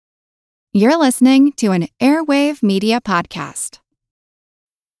You're listening to an Airwave Media Podcast.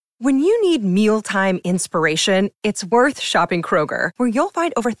 When you need mealtime inspiration, it's worth shopping Kroger, where you'll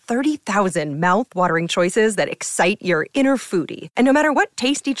find over 30,000 mouth-watering choices that excite your inner foodie. And no matter what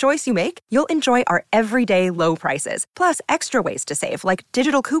tasty choice you make, you'll enjoy our everyday low prices, plus extra ways to save, like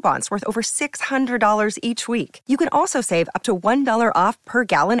digital coupons worth over $600 each week. You can also save up to $1 off per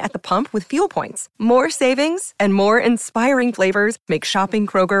gallon at the pump with fuel points. More savings and more inspiring flavors make shopping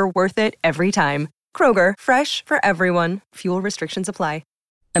Kroger worth it every time. Kroger, fresh for everyone. Fuel restrictions apply.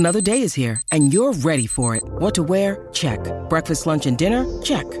 Another day is here, and you're ready for it. What to wear? Check. Breakfast, lunch, and dinner?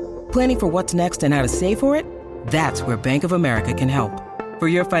 Check. Planning for what's next and how to save for it? That's where Bank of America can help. For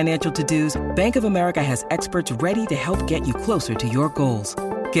your financial to-dos, Bank of America has experts ready to help get you closer to your goals.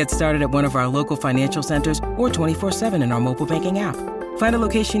 Get started at one of our local financial centers or 24/7 in our mobile banking app. Find a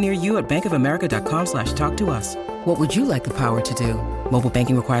location near you at bankofamerica.com/talktous. What would you like the power to do? Mobile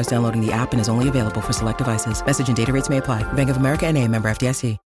banking requires downloading the app and is only available for select devices. Message and data rates may apply. Bank of America N.A., member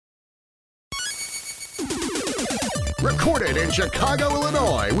FDIC. Recorded in Chicago,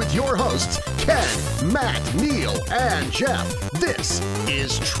 Illinois, with your hosts, Ken, Matt, Neil, and Jeff. This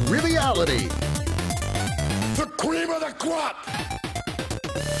is Triviality. The cream of the crop!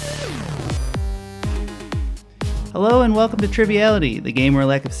 Hello and welcome to Triviality, the game where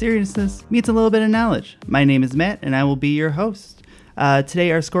lack of seriousness meets a little bit of knowledge. My name is Matt and I will be your host.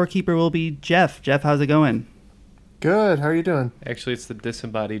 Today our scorekeeper will be Jeff. Jeff, how's it going? Good. How are you doing? Actually, it's the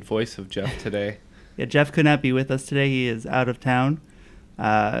disembodied voice of Jeff today. Yeah, Jeff could not be with us today. He is out of town.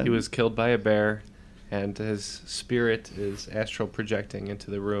 He was killed by a bear, and his spirit is astral projecting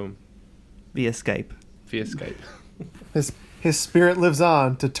into the room. Via Skype. His spirit lives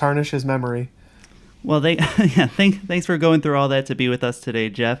on to tarnish his memory. Well, thanks for going through all that to be with us today,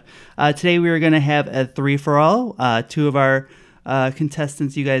 Jeff. Today we are going to have a three-for-all. Two of our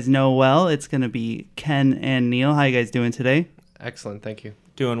contestants you guys know well. It's going to be Ken and Neil. How you guys doing today? Excellent, thank you.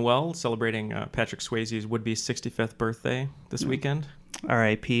 Doing well, celebrating Patrick Swayze's would-be 65th birthday this weekend.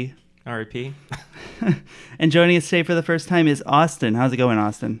 R.I.P. R.I.P. And joining us today for the first time is Austin. How's it going,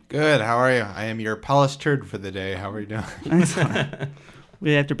 Austin? Good, how are you? I am your polished turd for the day. How are you doing? Excellent.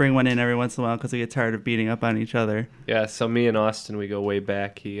 We have to bring one in every once in a while because we get tired of beating up on each other. Yeah, so me and Austin, we go way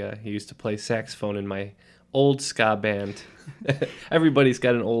back. He used to play saxophone in my old ska band. Everybody's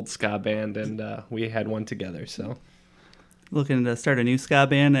got an old ska band, and we had one together, so... Looking to start a new ska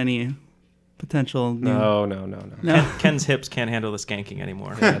band? Any potential new... No. Ken's hips can't handle the skanking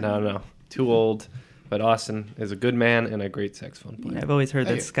anymore. Yeah, no. Too old. But Austin is a good man and a great saxophone player. Yeah, I've always heard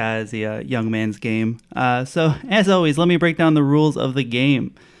that ska is the young man's game. So, as always, let me break down the rules of the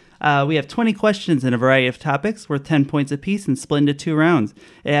game. We have 20 questions in a variety of topics worth 10 points apiece and split into 2 rounds.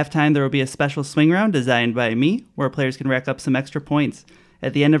 At halftime, there will be a special swing round designed by me where players can rack up some extra points.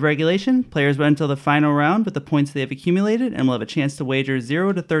 At the end of regulation, players run until the final round with the points they have accumulated and will have a chance to wager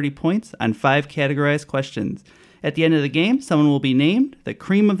 0 to 30 points on 5 categorized questions. At the end of the game, someone will be named the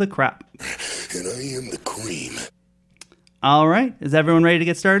cream of the crop. And I am the cream. All right. Is everyone ready to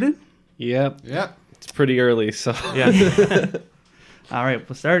get started? Yep. It's pretty early, so... Yeah. All right.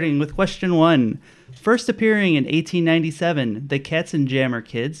 Well, starting with question 1. First appearing in 1897, the Katzenjammer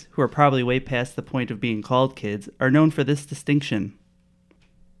Kids, who are probably way past the point of being called kids, are known for this distinction.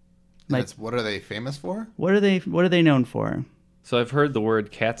 What are they famous for? What are they known for? So I've heard the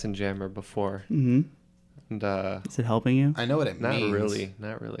word Katzenjammer before. Mm-hmm. And, is it helping you? I know what it means.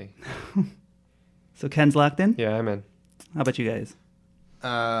 Not really. So Ken's locked in? Yeah, I'm in. How about you guys?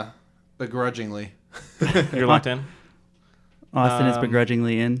 Begrudgingly. You're locked in? Austin is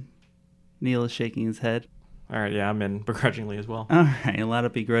begrudgingly in. Neil is shaking his head. All right, yeah, I'm in begrudgingly as well. All right, a lot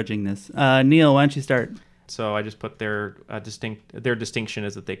of begrudgingness. Neil, why don't you start? So I just put their distinction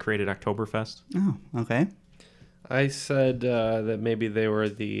is that they created Oktoberfest. Oh, okay. I said that maybe they were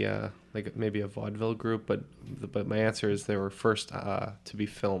the maybe a vaudeville group, but my answer is they were first to be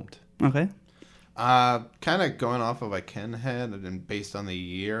filmed. Okay. Kind of going off of what Ken had and based on the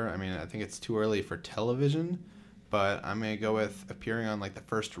year. I mean, I think it's too early for television, but I'm gonna go with appearing on like the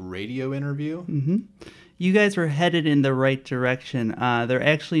first radio interview. Mm-hmm. You guys were headed in the right direction. They're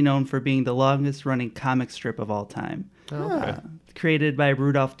actually known for being the longest-running comic strip of all time. Oh, okay. Created by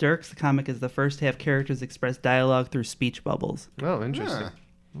Rudolph Dirks, the comic is the first to have characters express dialogue through speech bubbles. Oh, interesting.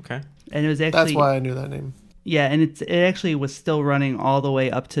 Okay. And it was actually... That's why I knew that name. Yeah, and it actually was still running all the way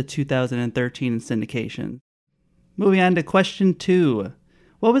up to 2013 in syndication. Moving on to question 2.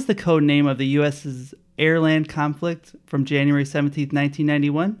 What was the code name of the U.S.'s air-land conflict from January 17th,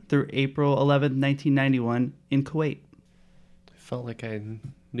 1991 through April 11th, 1991 in Kuwait? I felt like I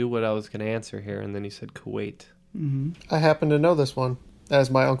knew what I was going to answer here, and then you said Kuwait. Mm-hmm. I happen to know this one, as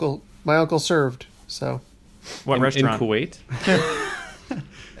my uncle My uncle served, so. What in restaurant? Kuwait?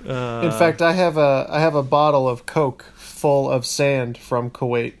 In fact, I have a bottle of Coke full of sand from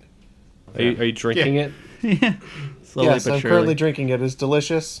Kuwait. Are you drinking it? Yeah. Slowly Yes, but I'm surely. currently drinking it. It's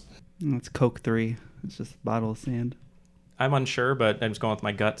delicious. It's Coke 3. It's just a bottle of sand. I'm unsure, but I'm just going with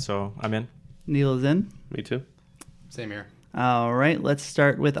my gut, so I'm in. Neil is in. Me too. Same here. All right, let's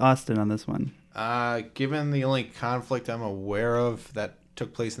start with Austin on this one. Given the only conflict I'm aware of that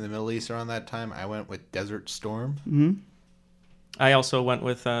took place in the Middle East around that time, I went with Desert Storm. Mm-hmm. I also went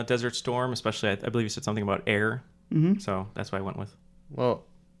with Desert Storm, especially I believe you said something about air. Mm-hmm. So that's what I went with. Well,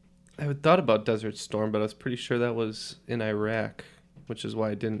 I had thought about Desert Storm, but I was pretty sure that was in Iraq, which is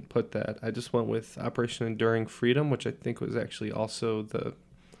why I didn't put that. I just went with Operation Enduring Freedom, which I think was actually also the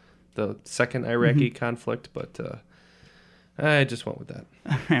second Iraqi conflict, but I just went with that.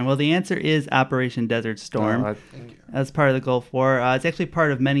 All right, well, the answer is Operation Desert Storm. As part of the Gulf War. It's actually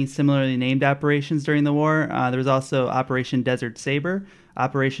part of many similarly named operations during the war. There was also Operation Desert Saber,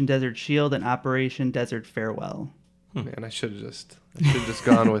 Operation Desert Shield, and Operation Desert Farewell. Man, I should have just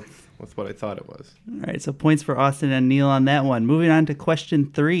gone with what I thought it was. All right, so points for Austin and Neil on that one. Moving on to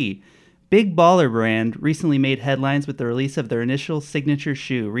question 3. Big Baller Brand recently made headlines with the release of their initial signature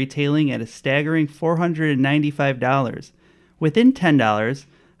shoe, retailing at a staggering $495. Within $10,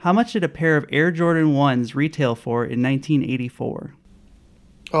 how much did a pair of Air Jordan 1s retail for in 1984?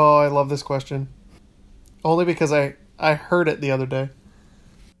 Oh, I love this question. Only because I heard it the other day.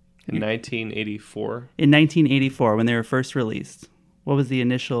 In 1984, In 1984, when they were first released, what was the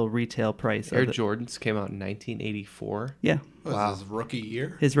initial retail price? Air of it? Jordans came out in 1984. Yeah, What was his rookie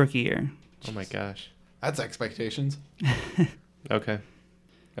year? his rookie year. Oh my gosh. That's expectations. Okay,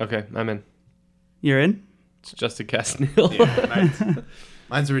 I'm in. You're in? It's just a guess, Neil. Yeah,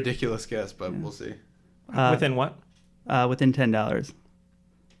 mine's a ridiculous guess, but we'll see. Within what? Within $10.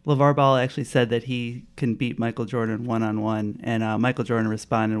 LeVar Ball actually said that he can beat Michael Jordan one-on-one, and Michael Jordan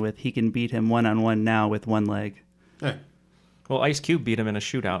responded with, he can beat him one-on-one now with one leg. Hey, Well, Ice Cube beat him in a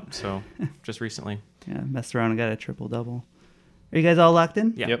shootout, so just recently. Yeah, messed around and got a triple-double. Are you guys all locked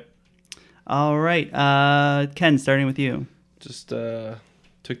in? Yeah. Yep. All right. Ken, starting with you. Just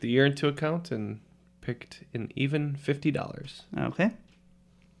took the year into account and picked an even $50. Okay.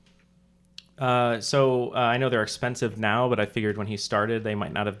 So I know they're expensive now, but I figured when he started, they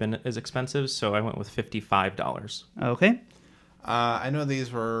might not have been as expensive, so I went with $55. Okay. I know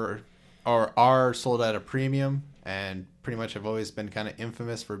these are sold at a premium, and pretty much have always been kind of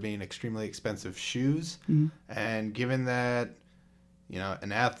infamous for being extremely expensive shoes. Mm-hmm. And given that,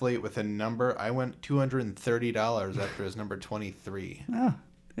 an athlete with a number, I went $230 after his number 23. Oh,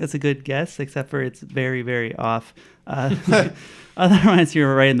 that's a good guess, except for it's very, very off. Otherwise,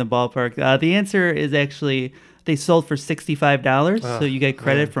 you're right in the ballpark. The answer is actually they sold for $65, so you get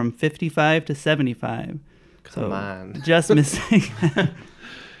credit from 55 to 75. Come on. Just missing.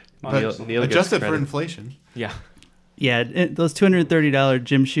 But Neil gets adjusted for credit. inflation. Yeah. Yeah, those $230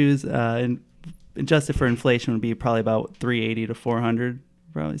 gym shoes, adjusted for inflation, would be probably about $380 to $400,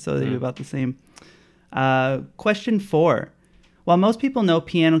 probably. So they'd be about the same. Question 4. While most people know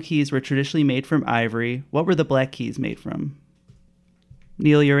piano keys were traditionally made from ivory, what were the black keys made from?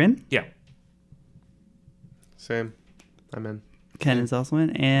 Neil, you're in? Yeah. Same. I'm in. Ken is also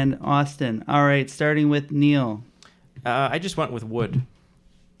in. And Austin. All right, starting with Neil. I just went with wood.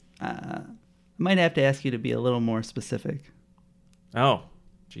 I might have to ask you to be a little more specific. Oh,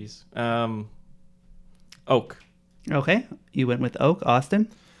 jeez. Oak. Okay, you went with oak. Austin?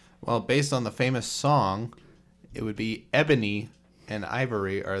 Well, based on the famous song, it would be ebony and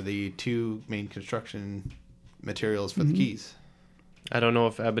ivory are the two main construction materials for the keys. I don't know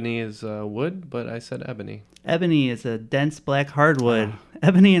if ebony is wood, but I said ebony. Ebony is a dense black hardwood.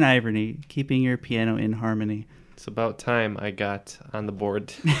 Ebony and ivory, keeping your piano in harmony. It's about time I got on the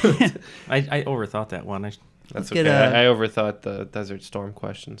board. I overthought that one. That's get okay. I overthought the Desert Storm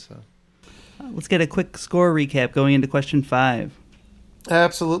question, so. Let's get a quick score recap going into question 5.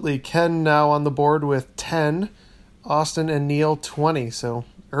 Absolutely. Ken now on the board with 10. Austin and Neil 20. So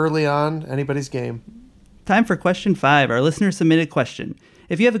early on, anybody's game. Time for question 5, our listener submitted question.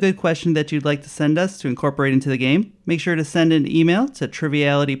 If you have a good question that you'd like to send us to incorporate into the game, make sure to send an email to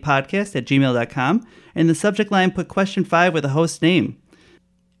trivialitypodcast@gmail.com. In the subject line, put question 5 with a host name.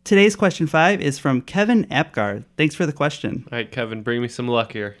 Today's question 5 is from Kevin Apgar. Thanks for the question. All right, Kevin, bring me some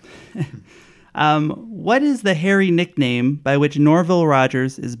luck here. What is the hairy nickname by which Norville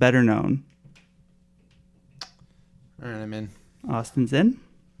Rogers is better known? All right, I'm in. Austin's in.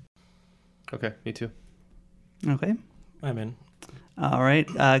 Okay, me too. Okay. I'm in. All right.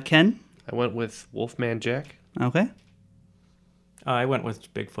 Ken? I went with Wolfman Jack. Okay. I went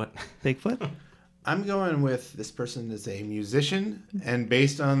with Bigfoot. Bigfoot? I'm going with this person is a musician, and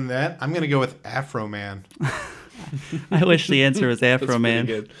based on that, I'm going to go with Afro Man. I wish the answer was Afro That's Man.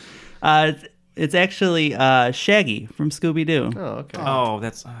 pretty good. It's actually Shaggy from Scooby-Doo. Oh, okay. Oh,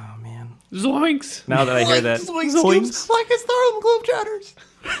 that's... Oh, man. Zoinks! Now that I hear that... Zoinks! Like it's the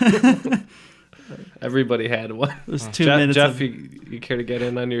Harlem Globetrotters. Everybody had one. It was 2 minutes Jeff, of... you care to get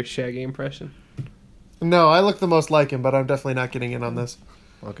in on your Shaggy impression? No, I look the most like him, but I'm definitely not getting in on this.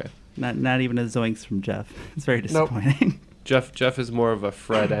 Okay. Not even a zoinks from Jeff. It's very disappointing. Jeff is more of a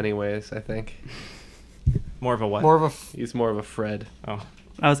Fred anyways, I think. More of a what? More of a. He's more of a Fred. Oh.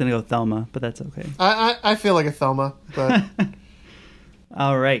 I was going to go with Thelma, but that's okay. I feel like a Thelma, but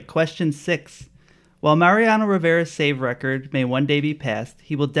All right, question 6. While Mariano Rivera's save record may one day be passed,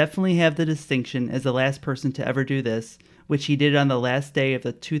 he will definitely have the distinction as the last person to ever do this, which he did on the last day of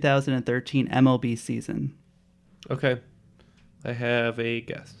the 2013 MLB season. Okay. I have a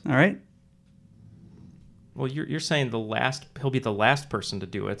guess. All right? Well, you're saying he'll be the last person to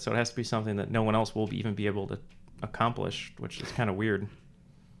do it, so it has to be something that no one else will even be able to accomplish, which is kind of weird.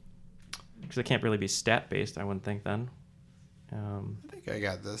 Because it can't really be stat-based, I wouldn't think, then. I think I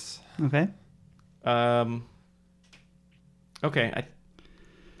got this. Okay. Okay,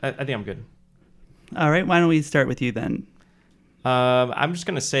 I think I'm good. All right, why don't we start with you then? I'm just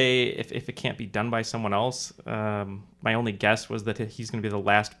going to say if it can't be done by someone else, my only guess was that he's going to be the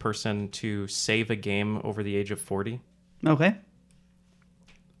last person to save a game over the age of 40. Okay.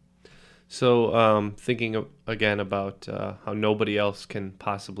 So, thinking again about how nobody else can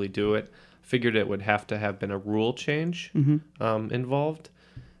possibly do it, figured it would have to have been a rule change involved.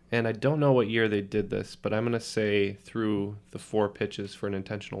 And I don't know what year they did this, but I'm going to say through the 4 pitches for an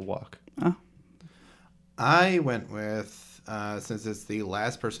intentional walk. Oh. I went with, since it's the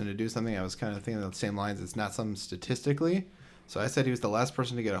last person to do something, I was kind of thinking of the same lines. It's not something statistically. So I said he was the last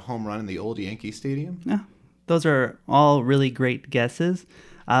person to get a home run in the old Yankee Stadium. Yeah, those are all really great guesses.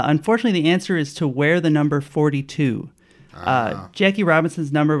 Unfortunately, the answer is to wear the number 42. Jackie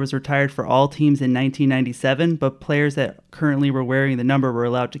Robinson's number was retired for all teams in 1997, but players that currently were wearing the number were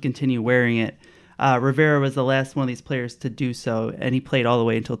allowed to continue wearing it. Rivera was the last one of these players to do so, and he played all the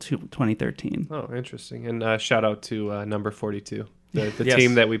way until 2013. Oh, interesting. And shout out to number 42, the Yes.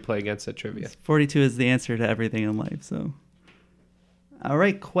 team that we play against at Trivia. 42 is the answer to everything in life. So, all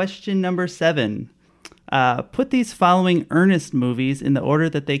right, question number 7. Put these following Ernest movies in the order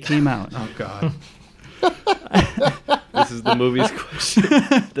that they came out. Oh, God. This is the movie's question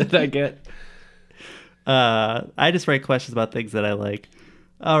that I get. I just write questions about things that I like.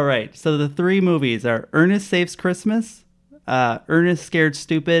 All right, so the 3 movies are Ernest Saves Christmas, Ernest Scared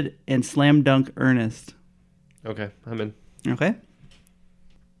Stupid, and Slam Dunk Ernest. Okay, I'm in. Okay.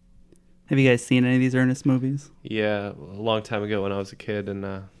 Have you guys seen any of these Ernest movies? Yeah, a long time ago when I was a kid,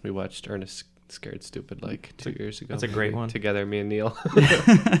 and we watched Ernest Scared Stupid like 2 years ago. That's a great one. Together, me and Neil.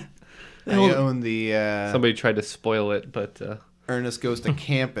 I own the Somebody tried to spoil it, but Ernest Goes to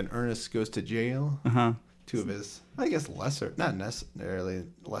Camp and Ernest Goes to Jail. Uh-huh. 2 of his, I guess, not necessarily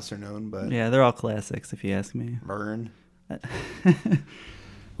lesser known, but Yeah, they're all classics, if you ask me. Vern.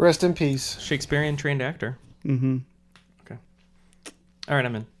 rest in peace. Shakespearean trained actor. Mm-hmm. Okay. All right,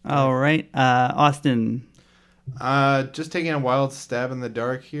 I'm in. All right, Austin. Just taking a wild stab in the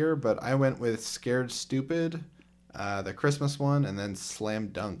dark here, but I went with Scared Stupid, the Christmas one, and then Slam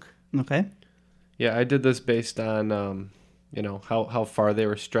Dunk. Okay. yeah, I did this based on how far they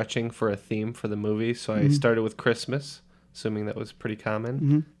were stretching for a theme for the movie. So I started with Christmas, assuming that was pretty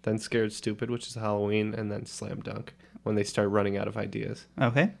common. Then Scared Stupid, which is Halloween, and then Slam Dunk when they start running out of ideas.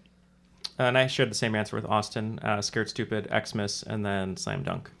 Okay. And I shared the same answer with Austin. Scared Stupid, Xmas, and then Slam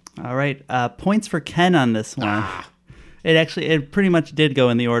Dunk. All right. Points for Ken on this one. It pretty much did go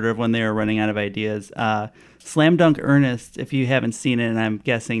in the order of when they were running out of ideas. Slam Dunk Ernest, if you haven't seen it, and I'm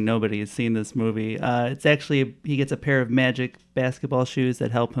guessing nobody has seen this movie, it's actually, he gets a pair of magic basketball shoes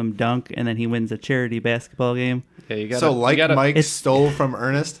that help him dunk, and then he wins a charity basketball game. Yeah, you gotta, Mike stole from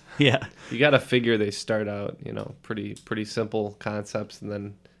Ernest. Yeah. You got to figure they start out, pretty simple concepts, and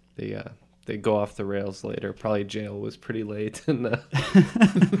then they go off the rails later. Probably jail was pretty late, and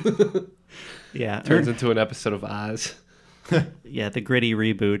Yeah. turns into an episode of Oz. Yeah, the gritty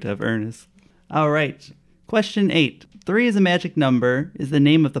reboot of Ernest. All right. Question 8. 3 is a magic number is the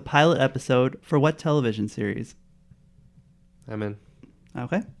name of the pilot episode for what television series? I'm in.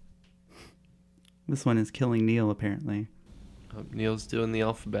 Okay. This one is killing Neil, apparently. Neil's doing the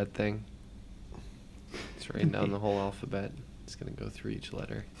alphabet thing. He's writing down the whole alphabet. He's going to go through each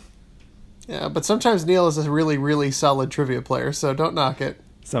letter. Yeah, but sometimes Neil is a really, really solid trivia player, so don't knock it.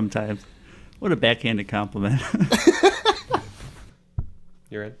 Sometimes. What a backhanded compliment.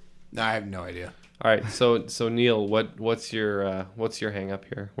 You're in. No, I have no idea. All right. So Neil, what's your hang up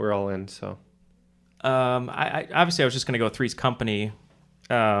here? We're all in. So. I obviously I was just going to go Three's Company,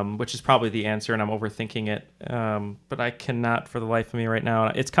 which is probably the answer, and I'm overthinking it. But I cannot for the life of me right now.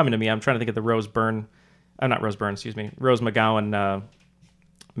 It's coming to me. I'm trying to think of the Rose McGowan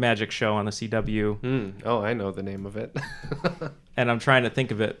magic show on the CW. Oh, I know the name of it. And I'm trying to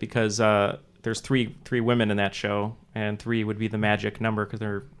think of it because there's three women in that show, and 3 would be the magic number because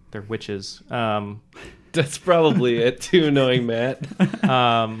they're witches. That's probably it too, knowing Matt.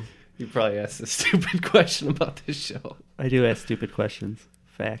 You probably asked a stupid question about this show. I do ask stupid questions.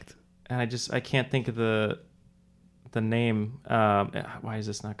 Fact. And I can't think of the name. Why is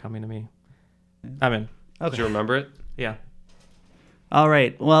this not coming to me? I'm in. Okay. Did you remember it? Yeah. All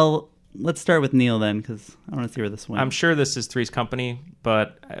right. Well, let's start with Neil then, because I want to see where this went. I'm sure this is Three's Company,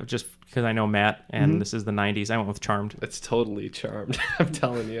 but just because I know Matt and this is the 90s, I went with Charmed. It's totally Charmed. I'm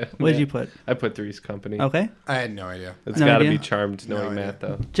telling you. What did you put? I put Three's Company. Okay. I had no idea. It's got to be Charmed, knowing idea. Matt,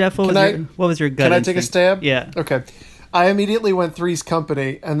 though. Jeff, what was your gut Can I instinct? take a stab? Yeah. Okay. I immediately went Three's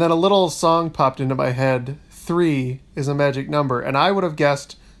Company, and then a little song popped into my head. 3 is a magic number, and I would have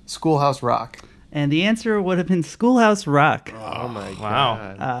guessed Schoolhouse Rock. And the answer would have been Schoolhouse Rock. Oh my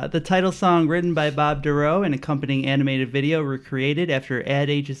God. The title song, written by Bob Dorough, and accompanying animated video were created after ad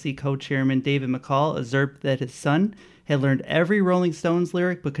agency co-chairman David McCall observed that his son had learned every Rolling Stones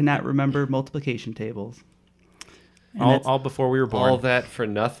lyric but could not remember multiplication tables. All before we were born. All that for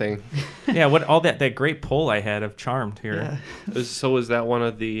nothing. Yeah, all that great poll I had of Charmed here. Yeah. So was that one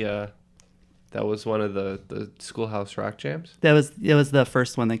of the... That was one of the Schoolhouse Rock jams? It was the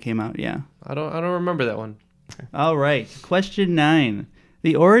first one that came out, yeah. I don't remember that one. All right. Question 9.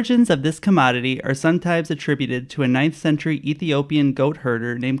 The origins of this commodity are sometimes attributed to a 9th century Ethiopian goat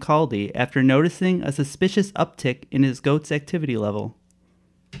herder named Kaldi after noticing a suspicious uptick in his goat's activity level.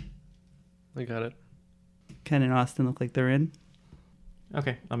 I got it. Ken and Austin look like they're in.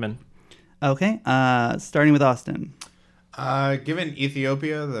 Okay, I'm in. Okay. Starting with Austin. Given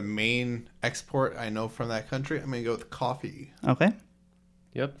Ethiopia, the main export I know from that country, I'm going to go with coffee. Okay.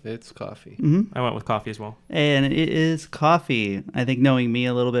 Yep, it's coffee. Mm-hmm. I went with coffee as well. And it is coffee. I think knowing me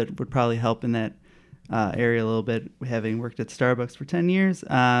a little bit would probably help in that area a little bit, having worked at Starbucks for 10 years.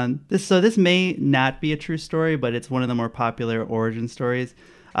 This may not be a true story, but it's one of the more popular origin stories.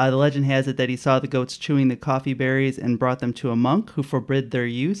 The legend has it that he saw the goats chewing the coffee berries and brought them to a monk who forbid their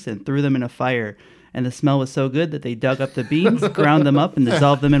use and threw them in a fire. And the smell was so good that they dug up the beans, ground them up, and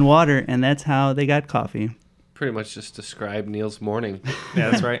dissolved them in water, and that's how they got coffee. Pretty much just describe Neil's morning. Yeah,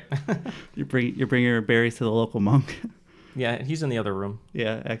 that's right. You bring your berries to the local monk. Yeah, he's in the other room.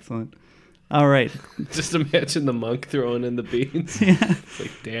 Yeah, excellent. All right. Just imagine the monk throwing in the beans. Yeah. It's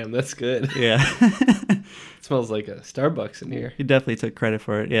like, damn, that's good. Yeah. It smells like a Starbucks in here. He definitely took credit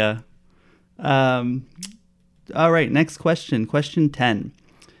for it, yeah. All right, next question. Question 10.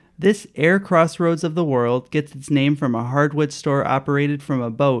 This air crossroads of the world gets its name from a hardwood store operated from a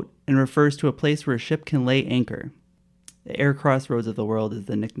boat and refers to a place where a ship can lay anchor. The air crossroads of the world is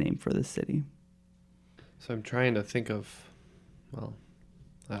the nickname for this city. So I'm trying to think of, well,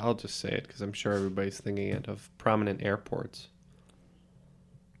 I'll just say it because I'm sure everybody's thinking it, of prominent airports.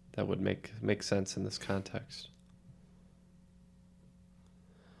 That would make sense in this context.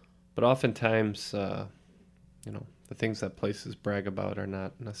 But oftentimes, the things that places brag about are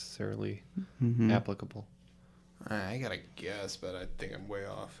not necessarily applicable. I got to guess, but I think I'm way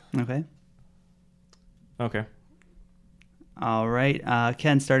off. Okay. All right.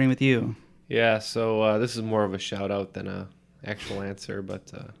 Ken, starting with you. Yeah, so this is more of a shout-out than a actual answer,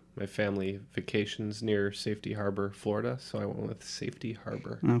 but my family vacations near Safety Harbor, Florida, so I went with Safety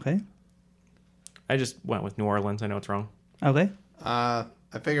Harbor. Okay. I just went with New Orleans. I know it's wrong. Okay.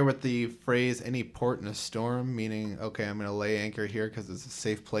 I figure with the phrase "any port in a storm," meaning, okay, I'm going to lay anchor here because it's a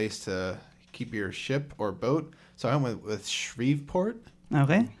safe place to keep your ship or boat. So I went with Shreveport.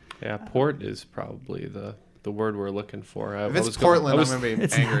 Okay. Yeah, port is probably the word we're looking for. If it's Portland, I'm going to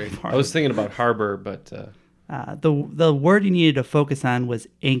be angry. I was thinking about harbor, but... the word you needed to focus on was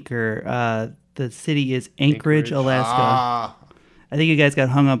anchor. The city is Anchorage, Alaska. I think you guys got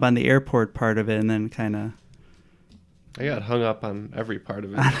hung up on the airport part of it and then kind of... I got hung up on every part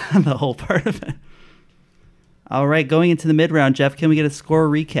of it. The whole part of it. All right, going into the mid-round, Jeff, can we get a score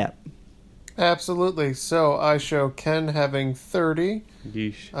recap? Absolutely. So I show Ken having 30.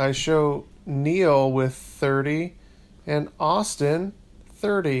 Yeesh. I show Neil with 30. And Austin,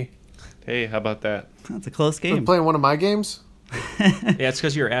 30. Hey, how about that? That's a close We're game. playing one of my games? Yeah, it's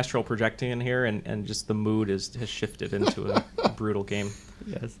because you're astral projecting in here, and just the mood has shifted into a brutal game.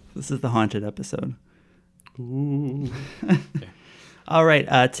 Yes, this is the haunted episode. Ooh. All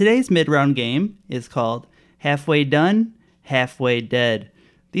right. Today's mid-round game is called Halfway Done, Halfway Dead.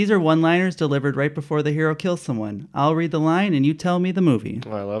 These are one-liners delivered right before the hero kills someone. I'll read the line and you tell me the movie.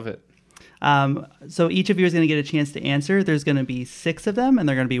 Oh, I love it. So each of you is going to get a chance to answer. There's going to be 6 of them, and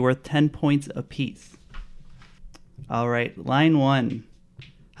they're going to be worth 10 points apiece. All right, line 1.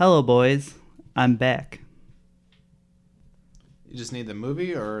 Hello, boys. I'm back. You just need the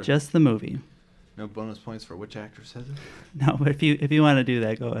movie, or Just the movie. no bonus points for which actor says it? No, but if you want to do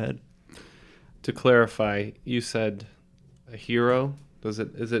that, go ahead. To clarify, you said a hero. Is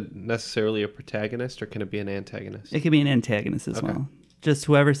it necessarily a protagonist, or can it be an antagonist? It could be an antagonist as well. Just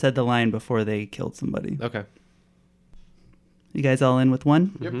whoever said the line before they killed somebody. Okay. You guys all in with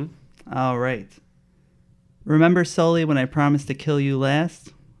one? Yep. All right. Remember Sully when I promised to kill you last?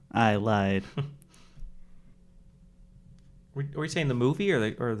 I lied. Were you saying the movie or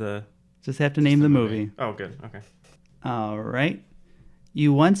the? Just have to name the movie. Oh, good. Okay. All right.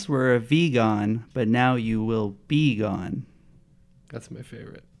 You once were a vegan, but now you will be gone. That's my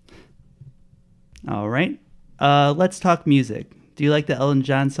favorite. All right. Let's talk music. Do you like the Elton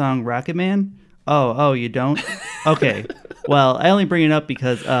John song Rocket Man? Oh, you don't? Okay. Well, I only bring it up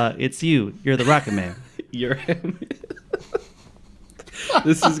because it's you. You're the Rocket Man. You're him.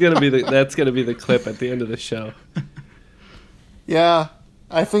 That's gonna be the clip at the end of the show. Yeah,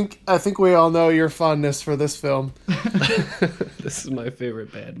 I think we all know your fondness for this film. This is my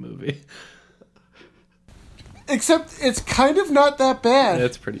favorite bad movie. Except it's kind of not that bad.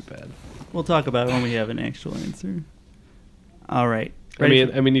 That's pretty bad. We'll talk about it when we have an actual answer. All right. I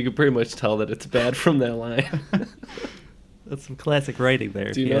mean, you can pretty much tell that it's bad from that line. That's some classic writing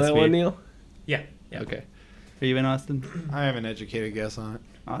there. Do you know that one, Neil? Yeah. Okay. Are you in, Austin? I have an educated guess on it.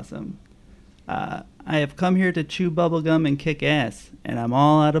 Awesome. I have come here to chew bubblegum and kick ass, and I'm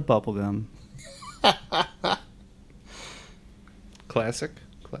all out of bubblegum. Classic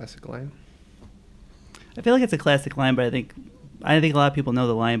line. I feel like it's a classic line, but I think a lot of people know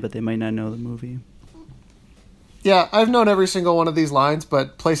the line, but they might not know the movie. Yeah, I've known every single one of these lines,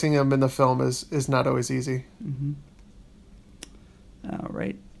 but placing them in the film is not always easy. Mm-hmm. All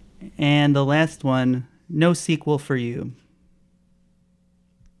right. And the last one, no sequel for you.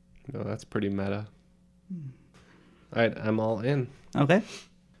 No, that's pretty meta. All right, I'm all in. Okay.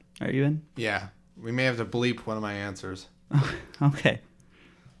 Are you in? Yeah, we may have to bleep one of my answers. Okay.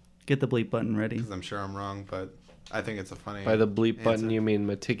 Get the bleep button ready. Because I'm sure I'm wrong, but I think it's a funny By the bleep button, answer. you mean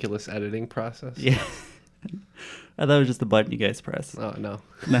meticulous editing process? Yeah. I thought it was just the button you guys press. Oh, no.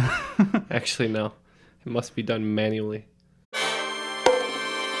 No. Actually, no. It must be done manually.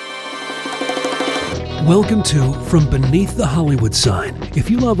 Welcome to From Beneath the Hollywood Sign. If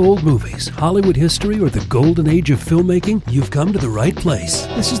you love old movies, Hollywood history, or the golden age of filmmaking, you've come to the right place.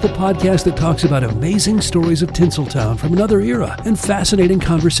 This is the podcast that talks about amazing stories of Tinseltown from another era and fascinating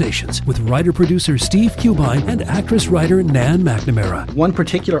conversations with writer-producer Steve Cubine and actress-writer Nan McNamara. One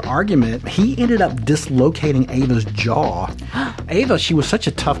particular argument, he ended up dislocating Ava's jaw. Ava, she was such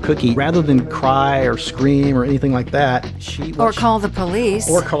a tough cookie. Rather than cry or scream or anything like that, Or call the police.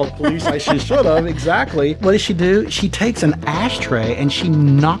 Or call the police like she should have, exactly. What does she do? She takes an ashtray and she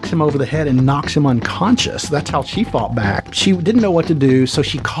knocks him over the head and knocks him unconscious. That's how she fought back. She didn't know what to do, so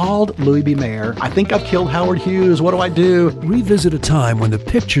she called Louis B. Mayer. I think I've killed Howard Hughes. What do I do? Revisit a time when the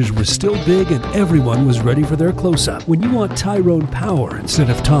pictures were still big and everyone was ready for their close-up. When you want Tyrone Power instead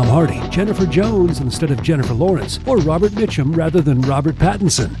of Tom Hardy, Jennifer Jones instead of Jennifer Lawrence, or Robert Mitchum rather than Robert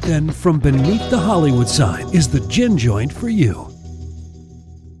Pattinson, then From Beneath the Hollywood Sign is the gin joint for you.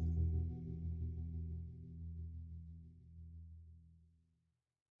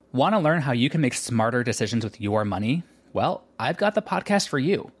 Want to learn how you can make smarter decisions with your money? Well, I've got the podcast for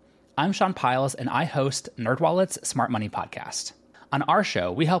you. I'm Sean Piles, and I host NerdWallet's Smart Money Podcast. On our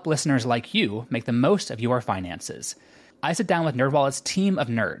show, we help listeners like you make the most of your finances. I sit down with NerdWallet's team of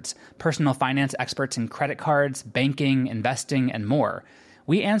nerds, personal finance experts in credit cards, banking, investing, and more.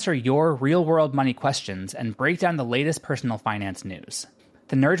 We answer your real-world money questions and break down the latest personal finance news.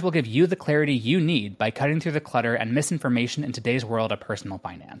 The nerds will give you the clarity you need by cutting through the clutter and misinformation in today's world of personal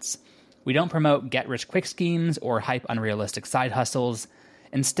finance. We don't promote get-rich-quick schemes or hype unrealistic side hustles.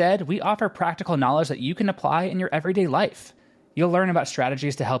 Instead, we offer practical knowledge that you can apply in your everyday life. You'll learn about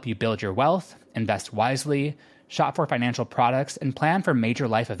strategies to help you build your wealth, invest wisely, shop for financial products, and plan for major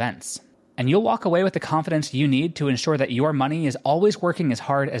life events. And you'll walk away with the confidence you need to ensure that your money is always working as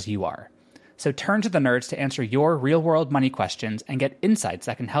hard as you are. So turn to the nerds to answer your real-world money questions and get insights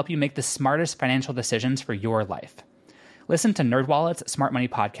that can help you make the smartest financial decisions for your life. Listen to NerdWallet's Smart Money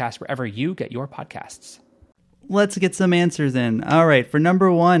Podcast wherever you get your podcasts. Let's get some answers in. All right, for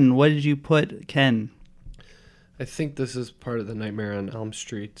number 1, what did you put, Ken? I think this is part of the Nightmare on Elm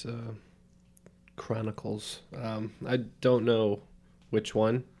Street chronicles. I don't know which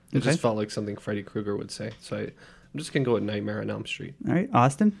one. It Okay. just felt like something Freddy Krueger would say. So I'm just going to go with Nightmare on Elm Street. All right,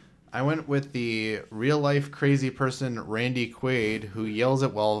 Austin? I went with the real-life crazy person Randy Quaid, who yells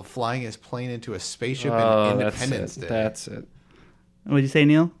it while flying his plane into a spaceship in Independence Day. That's it. What did you say,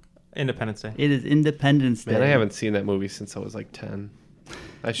 Neil? Independence Day. It is Independence Day. Man, I haven't seen that movie since I was like 10.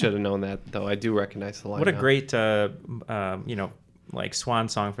 I should have known that, though. I do recognize the line. What a now. great, like swan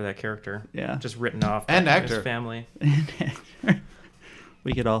song for that character. Yeah. Just written off And by actor. his family.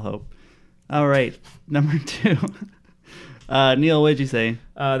 We could all hope. All right, number 2. Neil, what did you say?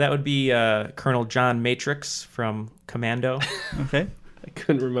 That would be Colonel John Matrix from Commando. Okay. I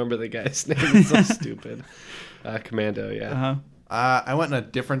couldn't remember the guy's name. It's so stupid. Commando, yeah. Uh-huh. I went in a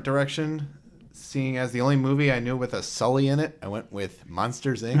different direction. Seeing as the only movie I knew with a Sully in it, I went with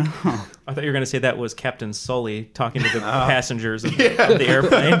Monsters, Inc. I thought you were going to say that was Captain Sully talking to the passengers of the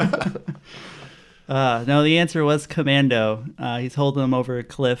airplane. No, the answer was Commando. He's holding him over a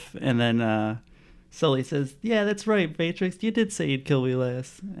cliff, and then Sully says, "Yeah, that's right, Matrix. You did say you'd kill me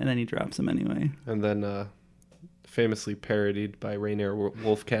last." And then he drops him anyway. And then famously parodied by Rainier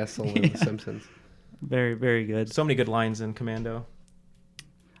Wolfcastle in The Simpsons. Very, very good. So many good lines in Commando.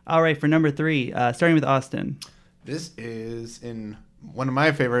 All right, for number 3, starting with Austin. This is in one of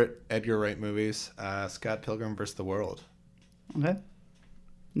my favorite Edgar Wright movies, Scott Pilgrim vs. the World. Okay.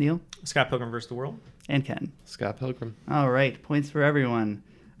 Neil? Scott Pilgrim vs. the World. And Ken. Scott Pilgrim. All right, points for everyone.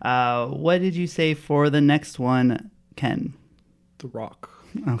 What did you say for the next one, Ken? The Rock.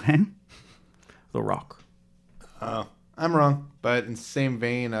 Okay. The Rock. Oh, I'm wrong. But in the same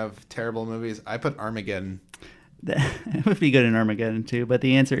vein of terrible movies, I put Armageddon. That would be good in Armageddon, too, but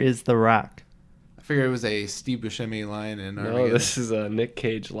the answer is The Rock. I figured it was a Steve Buscemi line in Armageddon. No, this is a Nick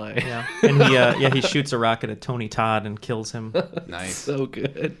Cage line. Yeah. And he shoots a rocket at Tony Todd and kills him. Nice. So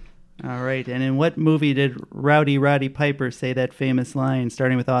good. All right, and in what movie did Rowdy Roddy Piper say that famous line,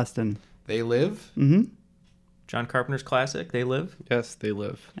 starting with Austin? They Live? Mm-hmm. John Carpenter's classic, They Live. Yes, They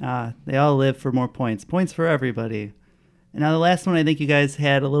Live. They all live for more points. Points for everybody. And now the last one I think you guys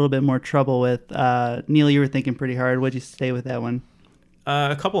had a little bit more trouble with. Neil, you were thinking pretty hard. What'd you stay with that one?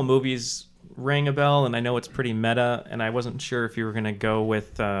 A couple of movies rang a bell, and I know it's pretty meta, and I wasn't sure if you were going to go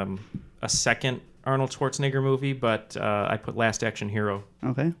with a second Arnold Schwarzenegger movie, but I put Last Action Hero.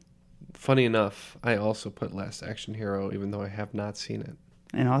 Okay. Funny enough, I also put Last Action Hero, even though I have not seen it.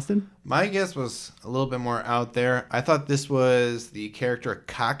 And Austin? My guess was a little bit more out there. I thought this was the character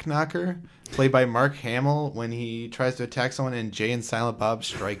Cockknocker, played by Mark Hamill, when he tries to attack someone in Jay and Silent Bob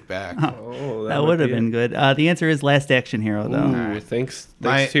Strike Back. Oh, That would have been good. The answer is Last Action Hero, though. Ooh, thanks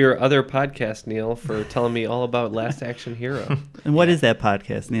to your other podcast, Neil, for telling me all about Last Action Hero. And what is that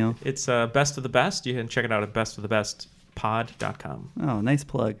podcast, Neil? It's Best of the Best. You can check it out at bestofthe.bestpod.com. Oh, nice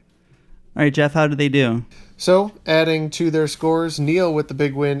plug. All right, Jeff, how did they do? So, adding to their scores, Neil with the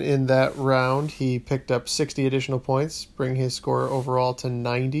big win in that round. He picked up 60 additional points, bring his score overall to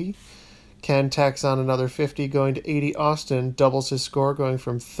 90. Ken tacks on another 50, going to 80. Austin doubles his score, going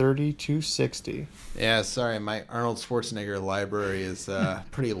from 30 to 60. Yeah, sorry, my Arnold Schwarzenegger library is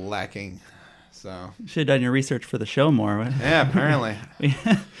pretty lacking. So Should have done your research for the show more. yeah, apparently.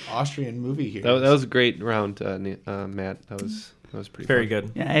 Austrian movie here. That was a great round, Matt. That was pretty Very fun.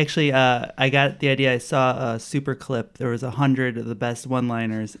 good. Yeah, actually, I got the idea. I saw a super clip. There was 100 of the best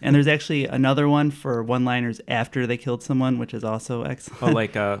one-liners, and there's actually another one for one-liners after they killed someone, which is also excellent. Oh,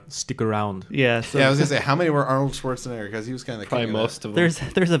 like Stick Around. Yeah. So yeah, I was gonna say, how many were Arnold Schwarzenegger? Because he was kind of Probably most of them.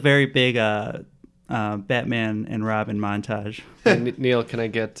 there's a very big Batman and Robin montage. And Neil, can I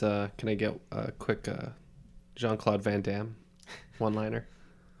get a quick Jean-Claude Van Damme one-liner?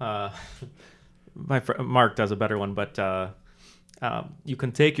 Mark does a better one, but you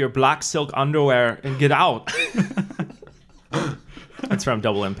can take your black silk underwear and get out. That's from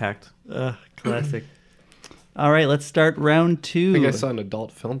Double Impact. Classic. All right, let's start round 2. I think I saw an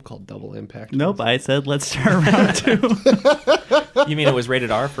adult film called Double Impact. Nope, I said let's start round 2. You mean it was rated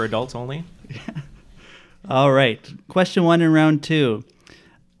R for adults only? Yeah. All right, question 1 in round 2.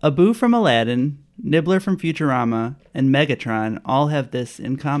 Abu from Aladdin, Nibbler from Futurama, and Megatron all have this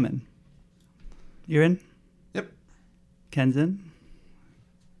in common. You're in? Yep. Ken's in?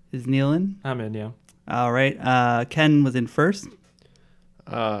 Is Neil in? I'm in, yeah. All right, Ken was in first.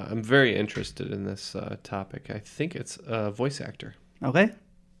 I'm very interested in this topic. I think it's a voice actor. Okay.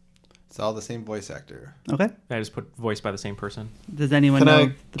 It's all the same voice actor. Okay. I just put voiced by the same person. Does anyone Can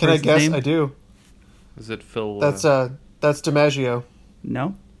know the Can I person's guess? name? I do. Is it Phil? That's DiMaggio.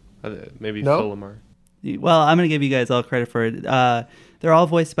 No. Maybe No? Phil Lamar. Well, I'm going to give you guys all credit for it. They're all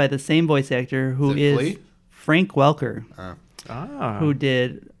voiced by the same voice actor who Is it is Flea? Frank Welker, who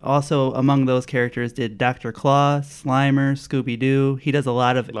did also among those characters did Dr. Claw, Slimer, Scooby-Doo. He does a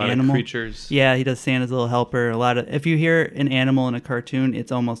lot of animal creatures. Yeah, he does Santa's Little Helper. If you hear an animal in a cartoon,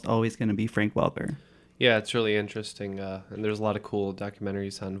 it's almost always going to be Frank Welker. Yeah, it's really interesting, and there's a lot of cool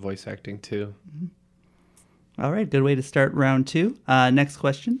documentaries on voice acting too. All right, good way to start round 2. Next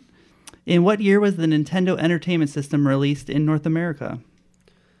question. In what year was the Nintendo Entertainment System released in North America?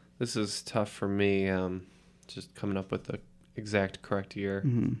 This is tough for me, just coming up with the exact correct year.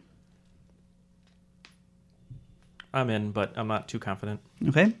 Mm-hmm. I'm in, but I'm not too confident.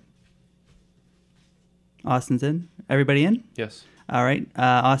 Okay. Austin's in. Everybody in? Yes. All right,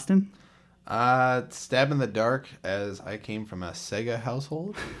 Austin? Stab in the dark, as I came from a Sega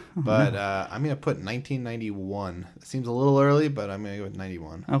household, but I'm going to put 1991. It seems a little early, but I'm going to go with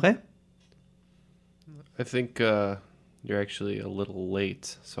 91. Okay. I think you're actually a little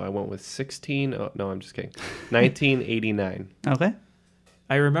late, so I went with 16. Oh, no, I'm just kidding. 1989. Okay.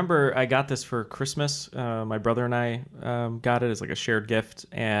 I remember I got this for Christmas. My brother and I got it as like a shared gift,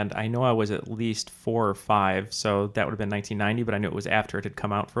 and I know I was at least 4 or 5, so that would have been 1990, but I knew it was after it had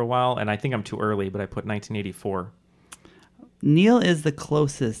come out for a while, and I think I'm too early, but I put 1984. Neil is the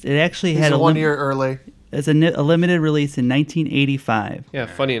closest. It actually He's had 1 year early. It's a limited release in 1985. Yeah,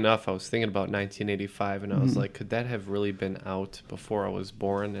 funny enough, I was thinking about 1985, and I was like, could that have really been out before I was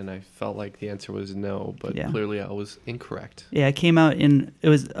born? And I felt like the answer was no, but clearly I was incorrect. Yeah, it came out it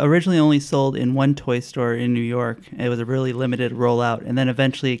was originally only sold in one toy store in New York. It was a really limited rollout, and then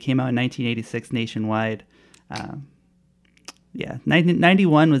eventually it came out in 1986 nationwide.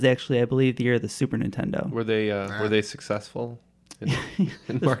 1991 was actually, I believe, the year of the Super Nintendo. Were they successful in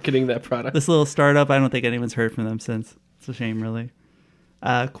marketing that product? This little startup, I don't think anyone's heard from them since. It's a shame, really.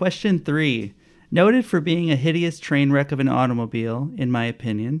 Question 3. Noted for being a hideous train wreck of an automobile, in my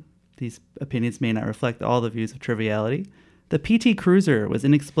opinion, these opinions may not reflect all the views of Triviality, the PT Cruiser was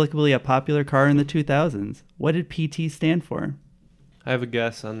inexplicably a popular car in the 2000s. What did PT stand for? I have a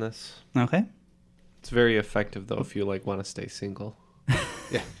guess on this. Okay. It's very effective, though, if you want to stay single.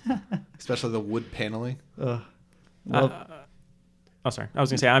 Yeah. Especially the wood paneling. Sorry. I was going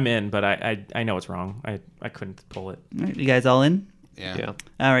to say I'm in, but I know it's wrong. I couldn't pull it. All right, you guys all in? Yeah.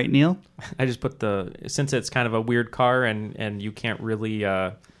 All right, Neil? I just put since it's kind of a weird car and you can't really,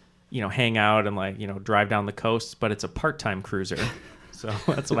 hang out and drive down the coast, but it's a part-time cruiser. So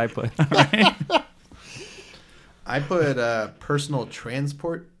that's what I put. All right. I put personal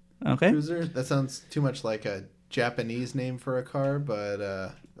transport cruiser. That sounds too much like a Japanese name for a car, but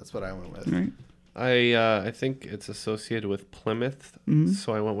that's what I went with. All right. I think it's associated with Plymouth,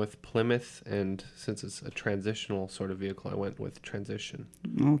 so I went with Plymouth, and since it's a transitional sort of vehicle, I went with Transition.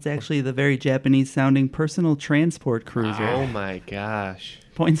 Well, it's actually the very Japanese-sounding personal transport cruiser. Oh my gosh.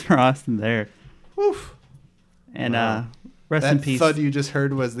 Points for Austin there. Woof. And rest that in peace. thud you just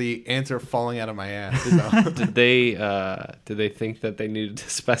heard was the answer falling out of my ass. Did they think that they needed to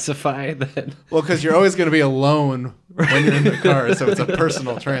specify that? Well, because you're always going to be alone when you're in the car, so it's a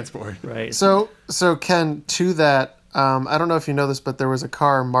personal transport. Right. So Ken, to that, I don't know if you know this, but there was a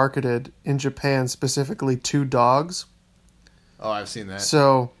car marketed in Japan specifically to dogs. Oh, I've seen that.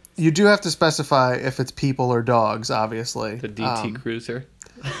 So you do have to specify if it's people or dogs, obviously. The DT Cruiser?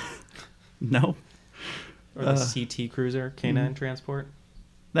 No. Or the CT Cruiser, Canine Transport.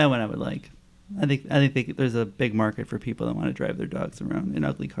 That one I would like. I think there's a big market for people that want to drive their dogs around in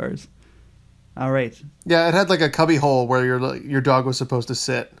ugly cars. All right. Yeah, it had like a cubby hole where your dog was supposed to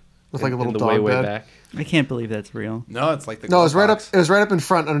sit with like a little dog way bed. Back. I can't believe that's real. No, it's like the No, it was right box. up. It was right up in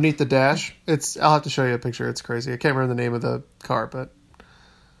front, underneath the dash. I'll have to show you a picture. It's crazy. I can't remember the name of the car, but.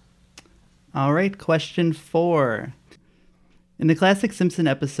 All right. Question 4. In the classic Simpson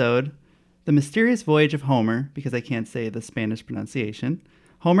episode, The Mysterious Voyage of Homer, because I can't say the Spanish pronunciation,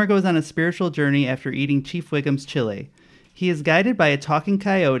 Homer goes on a spiritual journey after eating Chief Wiggum's chili. He is guided by a talking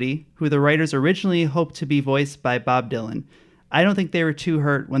coyote, who the writers originally hoped to be voiced by Bob Dylan. I don't think they were too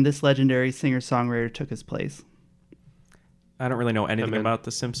hurt when this legendary singer-songwriter took his place. I don't really know anything about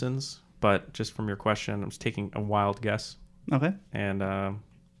The Simpsons, but just from your question, I'm just taking a wild guess. Okay. And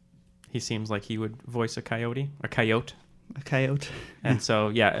he seems like he would voice a coyote. A coyote. And so,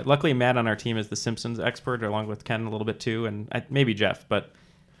 yeah, luckily Matt on our team is the Simpsons expert, along with Ken a little bit too, and maybe Jeff, but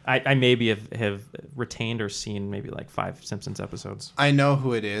I maybe have retained or seen maybe like 5 Simpsons episodes. I know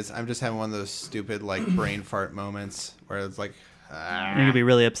who it is. I'm just having one of those stupid like brain fart moments where it's like... You're going to be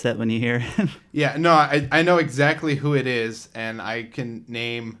really upset when you hear it. Yeah, no, I know exactly who it is, and I can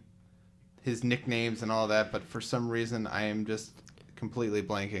name his nicknames and all that, but for some reason I am just completely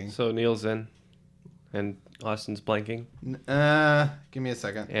blanking. So Neil's in, and Austin's blanking. Give me a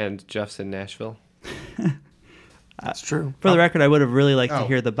second. And Jeff's in Nashville. That's true. For the record, I would have really liked to Oh.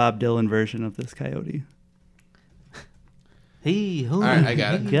 hear the Bob Dylan version of this coyote. Hey, Homer, All right, I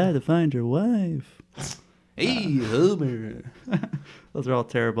got it. you gotta find your wife. Hey, Homer. Those are all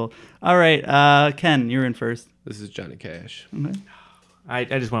terrible. All right, Ken, you're in first. This is Johnny Cash. Okay. I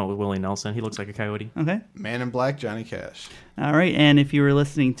just went with Willie Nelson. He looks like a coyote. Okay. Man in Black, Johnny Cash. All right, and if you were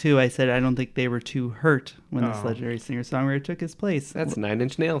listening too, I said I don't think they were too hurt when this Oh. legendary singer-songwriter took his place. That's Nine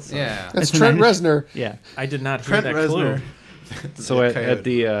Inch Nails. Yeah. That's It's a Trent nice- Reznor. Yeah. I did not hear Trent that clue. Reznor. So at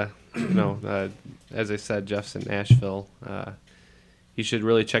Coyote. the, as I said, Jeff's in Nashville. You should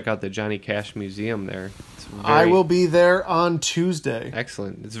really check out the Johnny Cash Museum there. It's I will be there on Tuesday.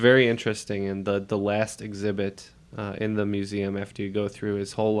 Excellent. It's very interesting, and the last exhibit in the museum after you go through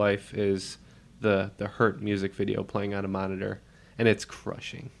his whole life is the Hurt music video playing on a monitor, and it's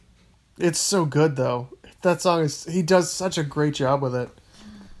crushing. It's so good, though. That song is... He does such a great job with it.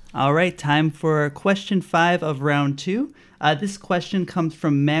 All right, time for question 5 of round 2. This question comes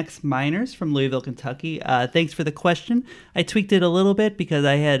from Max Miners from Louisville, Kentucky. Thanks for the question. I tweaked it a little bit because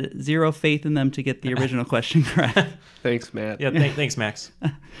I had zero faith in them to get the original question correct. Thanks, Matt. Yeah, thanks, Max.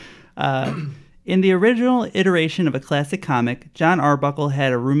 In the original iteration of a classic comic, John Arbuckle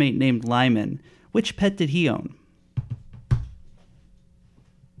had a roommate named Lyman. Which pet did he own?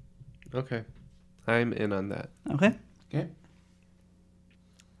 Okay. I'm in on that. Okay. Okay.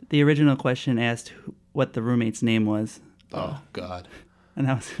 The original question asked what the roommate's name was. Oh, God. And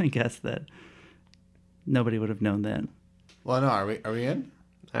I was going to guess that nobody would have known that. Well, no, are we in?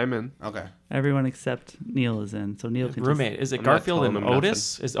 I'm in. Okay. Everyone except Neil is in, so Neil can Roommate. Is it I'm not Garfield and telling him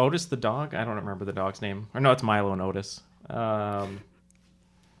Otis? Is Otis the dog? I don't remember the dog's name. Or no, it's Milo and Otis. John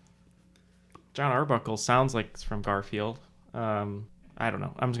Arbuckle sounds like it's from Garfield. I don't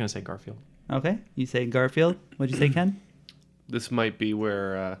know. I'm just going to say Garfield. Okay. You say Garfield. What'd you say, Ken? This might be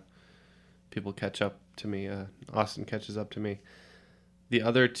where people catch up to me. Austin catches up to me. The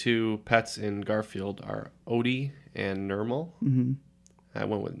other two pets in Garfield are Odie and Nermal. Mm-hmm. I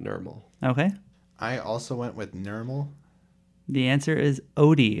went with Nermal. Okay. I also went with Nermal. The answer is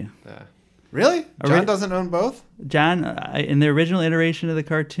Odie. Really? John Ori- doesn't own both? John, in the original iteration of the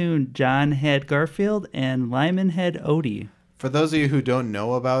cartoon, John had Garfield and Lyman had Odie. For those of you who don't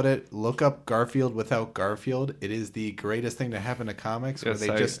know about it, look up Garfield without Garfield. It is the greatest thing to happen to comics, where Yes, they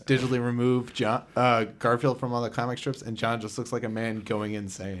just digitally remove Garfield from all the comic strips, and John just looks like a man going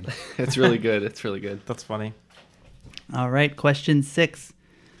insane. It's really good. It's really good. That's funny. All right, question 6.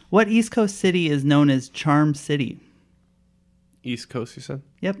 What East Coast city is known as Charm City? East Coast, you said?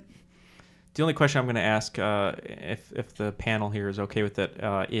 Yep. The only question I'm going to ask, if the panel here is okay with it,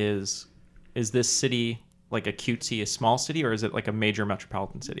 is this city like a cutesy, a small city, or is it like a major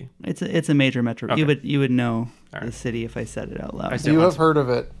metropolitan city? It's a major metro. Okay. You would know All right. the city if I said it out loud. I said You once. have heard of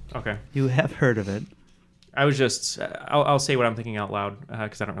it. Okay. You have heard of it. I was just, I'll say what I'm thinking out loud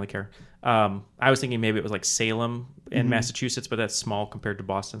because I don't really care. I was thinking maybe it was like Salem in Massachusetts, but that's small compared to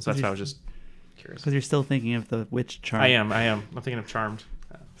Boston. So that's why I was just curious. Because you're still thinking of the witch charm. I am. I'm thinking of Charmed.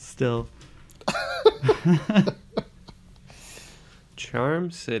 Still.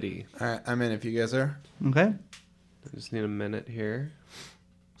 Charm City. All right, I'm in if you guys are. Okay. I just need a minute here.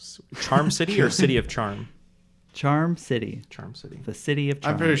 Charm City or City of Charm? Charm City. Charm City. The city of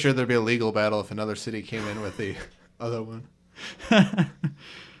charm. I'm pretty sure there'd be a legal battle if another city came in with the other one.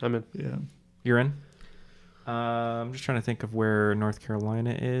 I'm in. Yeah. You're in? I'm just trying to think of where North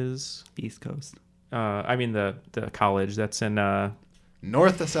Carolina is. East Coast. I mean the college that's in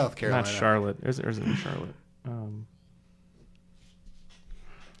North of South Carolina. not Charlotte. Or is it in Charlotte?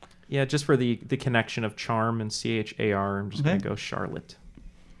 Yeah, just for the connection of charm and CHAR, I'm just Okay. gonna go Charlotte.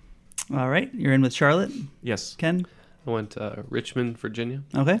 All right. You're in with Charlotte? Yes. Ken? I went Richmond, Virginia.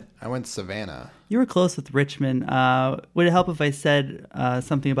 Okay. I went Savannah. You were close with Richmond. Would it help if I said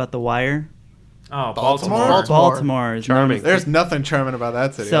something about The Wire? Oh, Baltimore? Baltimore is known Charming. as- There's nothing charming about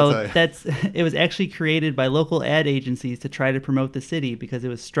that city, I'll tell So you. it was actually created by local ad agencies to try to promote the city because it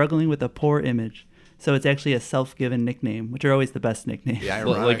was struggling with a poor image. So it's actually a self-given nickname, which are always the best nicknames. Yeah,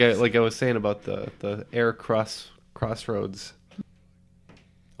 Well, ironic. like I was saying about the air crossroads.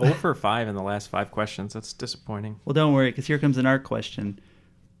 0 for 5 in the last 5 questions. That's disappointing. Well, don't worry, because here comes an art question.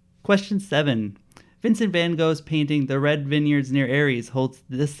 Question 7. Vincent van Gogh's painting The Red Vineyards near Aries holds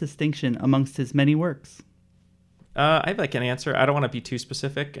this distinction amongst his many works. I have like an answer. I don't want to be too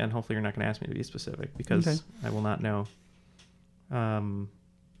specific, and hopefully you're not going to ask me to be specific because Okay. I will not know.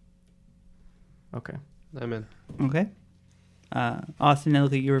 Okay. I'm in. Okay. Austin, I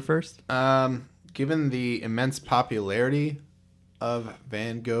look at you were first. Given the immense popularity of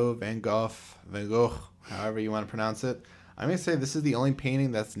Van Gogh, however you want to pronounce it, I'm going to say this is the only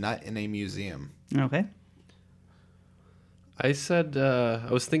painting that's not in a museum. Okay. I said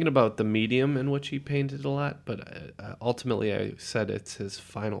I was thinking about the medium in which he painted a lot, but ultimately I said it's his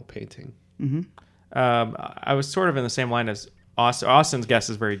final painting. Mm-hmm. I was sort of in the same line as Austin. Austin's guess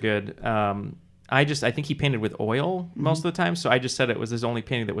is very good. I think he painted with oil most of the time, so I just said it was his only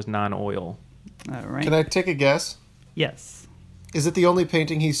painting that was non-oil. All right. Can I take a guess? Yes. Is it the only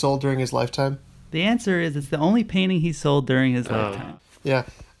painting he sold during his lifetime? The answer is it's the only painting he sold during his lifetime. Yeah.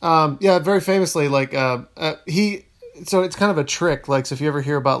 Very famously, so it's kind of a trick. Like, so if you ever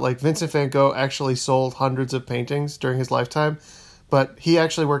hear about, like, Vincent van Gogh actually sold hundreds of paintings during his lifetime, but he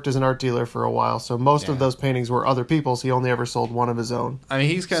actually worked as an art dealer for a while, so most of those paintings were other people's. He only ever sold one of his own. I mean,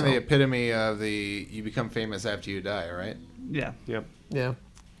 he's kind of the epitome of you become famous after you die, right? Yeah. Yep. Yeah.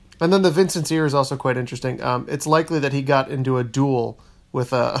 And then the Vincent's ear is also quite interesting. It's likely that he got into a duel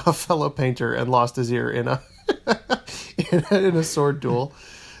with a fellow painter and lost his ear in a in a sword duel.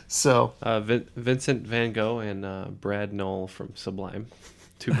 So Vincent van Gogh and Brad Knoll from Sublime,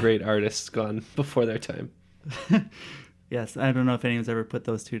 two great artists gone before their time. Yes, I don't know if anyone's ever put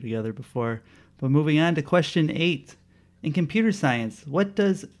those two together before. But moving on to question 8. In computer science, what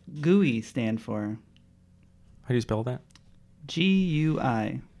does GUI stand for? How do you spell that?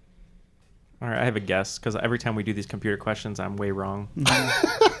 GUI. All right, I have a guess, because every time we do these computer questions, I'm way wrong. Can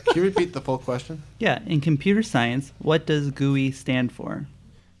you repeat the full question? Yeah, in computer science, what does GUI stand for?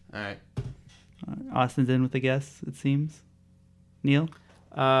 All right. Austin's in with a guess, it seems. Neil?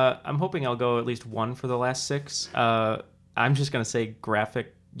 I'm hoping I'll go at least 1 for the last 6. I'm just going to say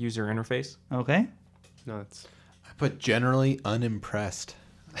graphic user interface. Okay. No, it's... I put generally unimpressed.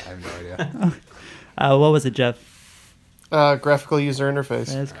 I have no idea. What was it, Jeff? Graphical user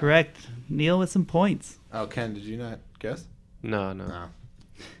interface. That is correct. Neil with some points. Oh, Ken, did you not guess? No.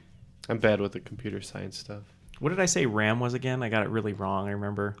 I'm bad with the computer science stuff. What did I say RAM was again? I got it really wrong, I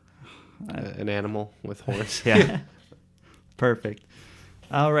remember. An animal with horns. Yeah. Perfect.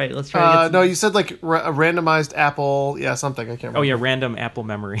 All right, let's try to get some... No, you said like a randomized Apple, something. I can't remember. Oh, yeah, random Apple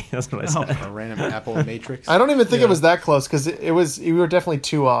memory. That's what I said. A random Apple matrix. I don't even think it was that close, because it was. We were definitely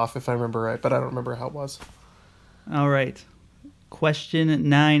 2 off, if I remember right, but I don't remember how it was. All right. Question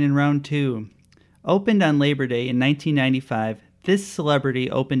 9 in round 2. Opened on Labor Day in 1995, this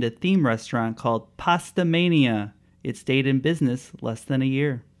celebrity opened a theme restaurant called Pasta Mania. It stayed in business less than a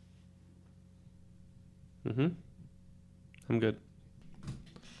year. I'm good.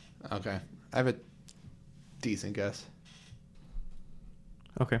 Okay. I have a decent guess.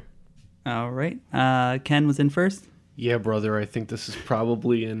 Okay. All right. Ken was in first? Yeah, brother. I think this is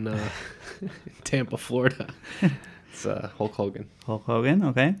probably in Tampa, Florida. It's Hulk Hogan. Hulk Hogan,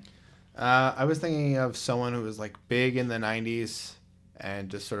 okay. I was thinking of someone who was like big in the 90s and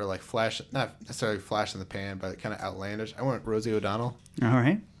just sort of like not necessarily flash in the pan, but kind of outlandish. I went Rosie O'Donnell. All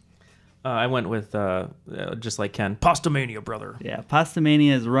right. I went with, just like Ken, Pasta Mania, brother. Yeah, Pasta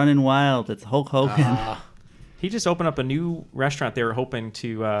Mania is running wild. It's Hulk Hogan. He just opened up a new restaurant they were hoping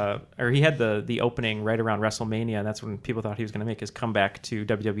to, or he had the opening right around WrestleMania, and that's when people thought he was going to make his comeback to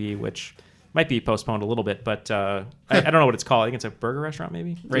WWE, which might be postponed a little bit, but I don't know what it's called. I think it's a burger restaurant,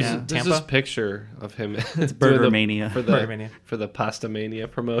 maybe? Right in There's Tampa? this picture of him. It's Burger Mania. For the Pasta Mania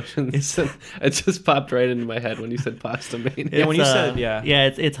promotions. It just popped right into my head when you said Pasta Mania. Yeah, when you said, yeah. Yeah,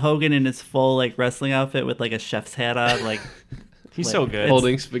 it's Hogan in his full like wrestling outfit with like a chef's hat on. Like He's so good.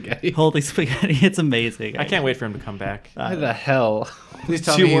 Holding spaghetti. Holding spaghetti. It's amazing. I can't wait for him to come back. Why the hell? Please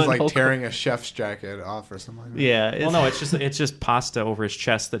tell me he's like tearing a chef's jacket off or something like that. Yeah. Well, no, it's just pasta over his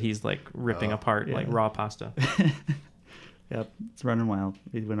chest that he's like ripping apart, like raw pasta. Yep, it's running wild.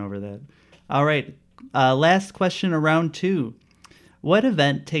 We went over that. All right. Last question of round 2. What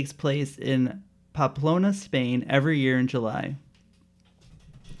event takes place in Pamplona, Spain every year in July?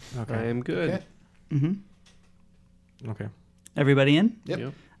 Okay. I am good. Okay. Mm-hmm. Okay. Everybody in?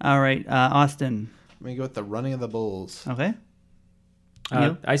 Yep. All right. Austin. I'm going to go with the Running of the Bulls. Okay.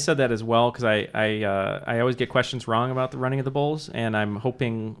 I said that as well because I always get questions wrong about the running of the Bulls, and I'm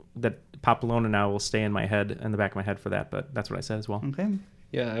hoping that Pamplona now will stay in the back of my head for that, but that's what I said as well. Okay.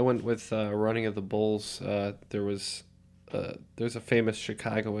 Yeah, I went with running of the Bulls. There's a famous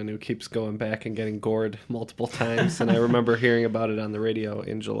Chicagoan who keeps going back and getting gored multiple times, and I remember hearing about it on the radio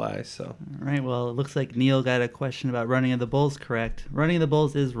in July. So, all right. Well, it looks like Neil got a question about running of the Bulls correct. Running of the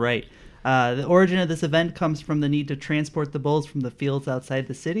Bulls is right. The origin of this event comes from the need to transport the bulls from the fields outside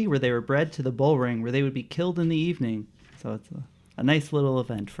the city where they were bred to the bull ring where they would be killed in the evening. So it's a nice little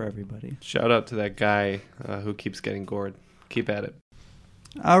event for everybody. Shout out to that guy who keeps getting gored. Keep at it.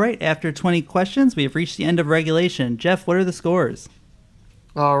 All right, after 20 questions, we have reached the end of regulation. Jeff, what are the scores?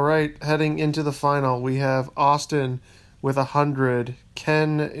 All right, heading into the final, we have Austin with 100,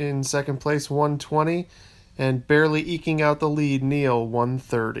 Ken in second place, 120, And barely eking out the lead, Neil,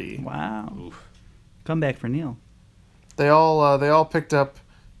 130. Wow. Oof. Comeback for Neil. They all picked up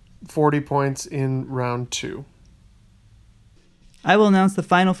 40 points in round 2. I will announce the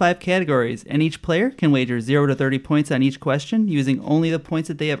final 5 categories, and each player can wager 0 to 30 points on each question using only the points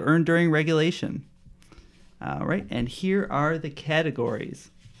that they have earned during regulation. All right, and here are the categories.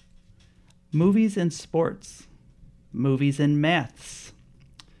 Movies and sports, movies and maths,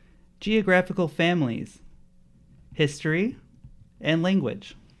 geographical families, history, and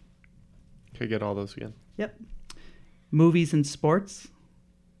language. Can I get all those again? Yep. Movies and sports,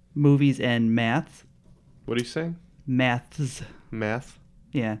 movies and maths. What are you saying? Maths. Math?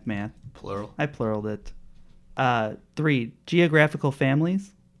 Yeah, math. Plural. I pluraled it. 3, geographical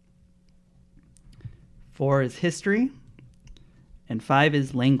families. 4 is history. And 5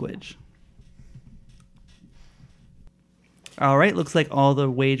 is language. All right, looks like all the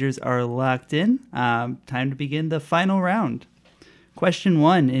wagers are locked in. Time to begin the final round. Question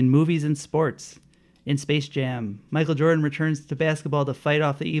 1 in movies and sports. In Space Jam, Michael Jordan returns to basketball to fight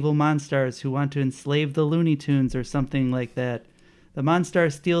off the evil Monstars who want to enslave the Looney Tunes or something like that. The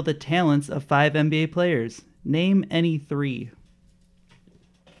Monstars steal the talents of 5 NBA players. Name any 3.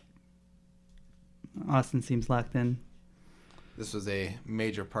 Austin seems locked in. This was a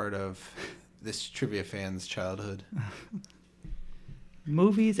major part of this trivia fan's childhood.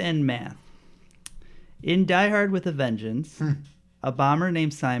 Movies and math. In Die Hard with a Vengeance, a bomber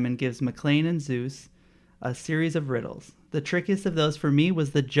named Simon gives McClane and Zeus a series of riddles. The trickiest of those for me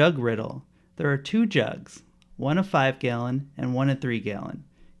was the jug riddle. There are 2 jugs, one a 5-gallon and one a 3-gallon.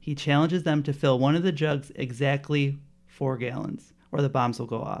 He challenges them to fill one of the jugs exactly 4 gallons, or the bombs will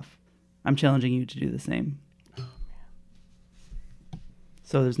go off. I'm challenging you to do the same.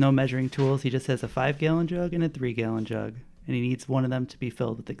 So there's no measuring tools. He just has a 5-gallon jug and a 3-gallon jug, and he needs one of them to be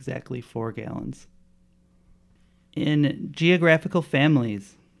filled with exactly 4 gallons. In geographical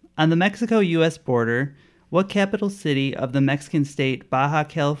families, on the Mexico-U.S. border, what capital city of the Mexican state Baja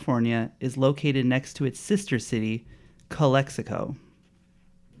California is located next to its sister city, Calexico?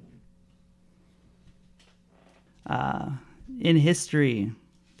 In history,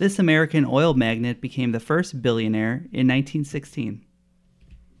 this American oil magnate became the first billionaire in 1916.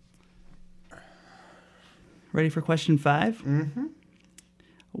 Ready for question 5? Mm-hmm.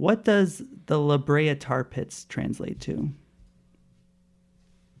 What does the La Brea Tar Pits translate to?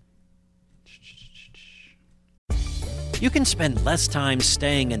 You can spend less time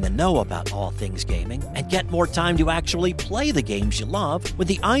staying in the know about all things gaming and get more time to actually play the games you love with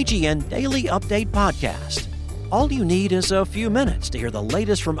the IGN Daily Update podcast. All you need is a few minutes to hear the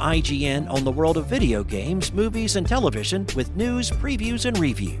latest from IGN on the world of video games, movies, and television with news, previews, and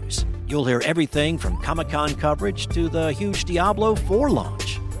reviews. You'll hear everything from Comic-Con coverage to the huge Diablo 4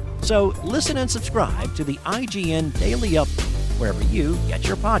 launch. So listen and subscribe to the IGN Daily Update wherever you get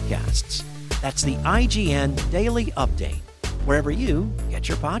your podcasts. That's the IGN Daily Update, wherever you get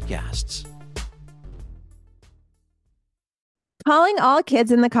your podcasts. Calling all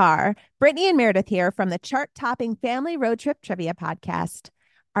kids in the car. Brittany and Meredith here from the chart-topping Family Road Trip Trivia Podcast.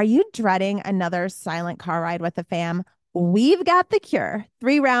 Are you dreading another silent car ride with the fam? We've got the cure.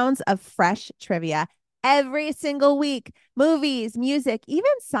 3 rounds of fresh trivia every single week. Movies, music,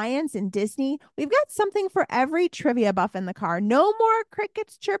 even science and Disney. We've got something for every trivia buff in the car. No more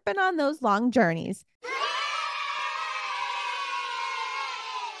crickets chirping on those long journeys.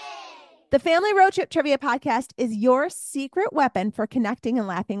 The Family Road Trip Trivia Podcast is your secret weapon for connecting and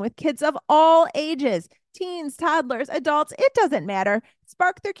laughing with kids of all ages. Teens, toddlers, adults, it doesn't matter.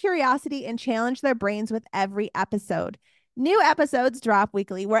 Spark their curiosity and challenge their brains with every episode. New episodes drop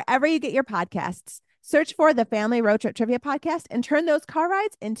weekly wherever you get your podcasts. Search for the Family Road Trip Trivia Podcast and turn those car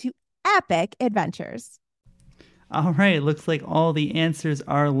rides into epic adventures. All right, looks like all the answers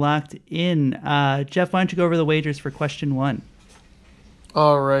are locked in. Jeff, why don't you go over the wagers for question 1?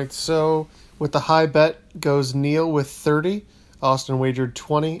 All right, so with the high bet goes Neil with 30, Austin wagered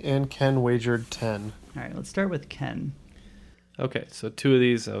 20, and Ken wagered 10. All right, let's start with Ken. Okay, so 2 of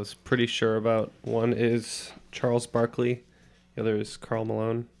these I was pretty sure about. One is Charles Barkley, the other is Karl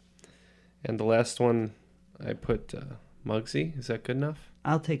Malone. And the last one, I put Muggsy. Is that good enough?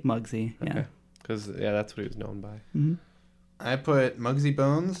 I'll take Muggsy, yeah. Okay, because, that's what he was known by. Mm-hmm. I put Muggsy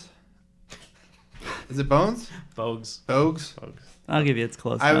Bones. Is it Bones? Bogues. Bogues? I'll give you, it's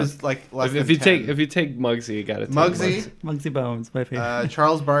close. I was like less if than you 10. If you take Muggsy, you got to take Muggsy. Muggsy Bones, my favorite.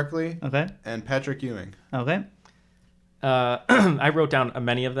 Charles Barkley. Okay. And Patrick Ewing. Okay. I wrote down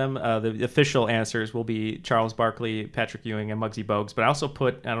many of them. The official answers will be Charles Barkley, Patrick Ewing, and Muggsy Bogues. But I also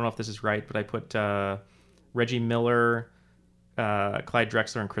put, I don't know if this is right, but I put Reggie Miller, Clyde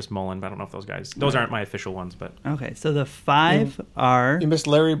Drexler and Chris Mullen, but I don't know if those guys. Those aren't my official ones, but Okay, so the 5 are You missed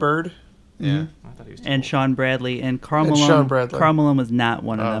Larry Bird. Yeah. I thought he was and Sean Bradley and Carl And Malone. Sean Bradley. Carl Malone was not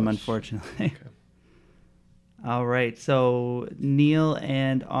one of Oh, them, unfortunately. All right, so Neil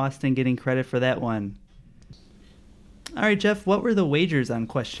and Austin getting credit for that one. All right, Jeff, what were the wagers on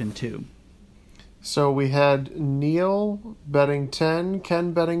question 2? So we had Neil betting 10,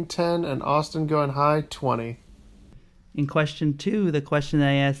 Ken betting 10, and Austin going high 20. In question 2, the question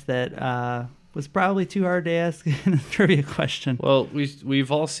I asked that was probably too hard to ask in a trivia question. Well,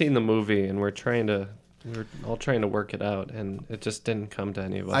 we've all seen the movie, and we're all trying to work it out, and it just didn't come to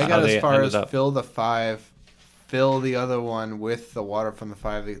any of us. I got as far as fill the 5, fill the other one with the water from the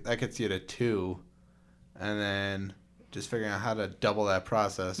 5. That gets you to 2, and then just figuring out how to double that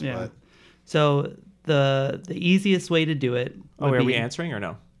process. Yeah. But So the easiest way to do it. Oh, would are be- we answering or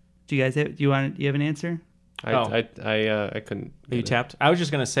no? Do you guys have? Do you have an answer? I couldn't. Are you tapped? I was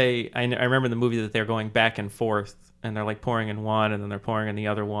just gonna say I remember in the movie that they're going back and forth, and they're like pouring in one, and then they're pouring in the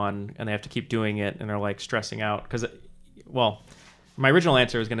other one, and they have to keep doing it, and they're like stressing out because, well, my original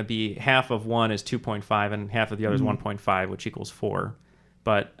answer was going to be half of one is 2.5 and half of the other is 1.5, which equals 4,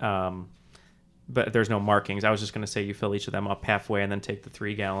 but there's no markings. I was just going to say you fill each of them up halfway, and then take the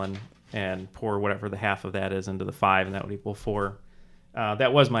 3-gallon and pour whatever the half of that is into the 5, and that would equal 4.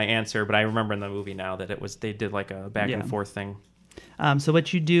 That was my answer, but I remember in the movie now that they did like a back and forth thing. So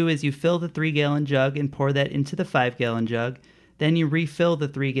what you do is you fill the 3-gallon jug and pour that into the 5-gallon jug. Then you refill the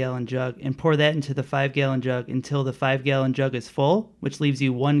 3-gallon jug and pour that into the 5-gallon jug until the 5-gallon jug is full, which leaves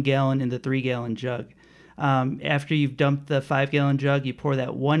you 1 gallon in the 3-gallon jug. After you've dumped the 5-gallon jug, you pour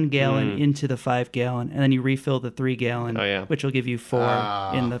that 1 gallon into the 5-gallon, and then you refill the 3-gallon, which will give you 4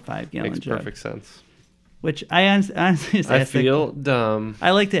 in the 5-gallon jug. Makes perfect sense. Which I honestly just I feel dumb.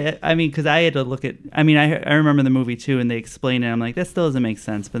 I like to, because I had to look at, I remember the movie too, and they explained it. I'm like, that still doesn't make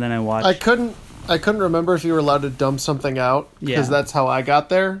sense. But then I watched. I couldn't remember if you were allowed to dump something out because that's how I got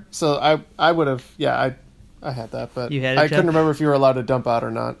there. So I would have, I had that, but You had it, I Jeff? couldn't remember if you were allowed to dump out or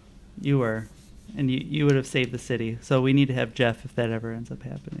not. You were, and you would have saved the city. So we need to have Jeff if that ever ends up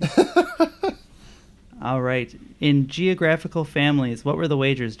happening. All right. In geographical families, what were the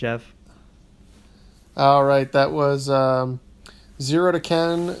wagers, Jeff? All right, that was 0 to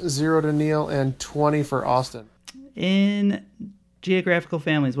Ken, 0 to Neil, and 20 for Austin. In geographical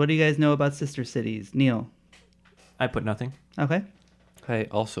families, what do you guys know about sister cities? Neil? I put nothing. Okay. I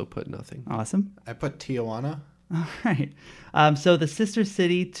also put nothing. Awesome. I put Tijuana. All right. So the sister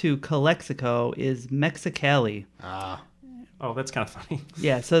city to Calexico is Mexicali. Oh, that's kind of funny.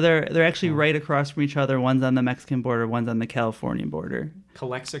 Yeah, so they're actually right across from each other. One's on the Mexican border, one's on the Californian border.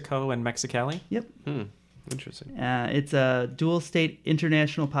 Calexico and Mexicali? Yep. Interesting. It's a dual-state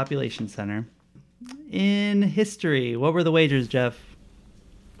international population center. In history, what were the wagers, Jeff?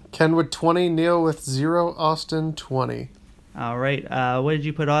 Ken with 20, Neil with 0, Austin 20. All right. What did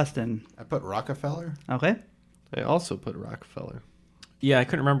you put, Austin? I put Rockefeller. Okay. I also put Rockefeller. Yeah, I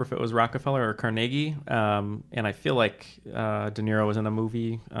couldn't remember if it was Rockefeller or Carnegie, and I feel like De Niro was in a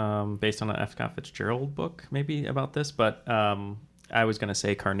movie based on an F. Scott Fitzgerald book, maybe about this, but I was going to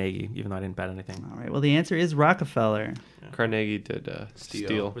say Carnegie, even though I didn't bet anything. All right. Well, the answer is Rockefeller. Carnegie did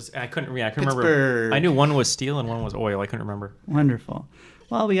steel. I couldn't remember. I knew one was steel and one was oil. I couldn't remember. Wonderful.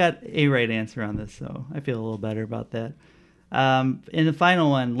 Well, we got a right answer on this, so I feel a little better about that. In the final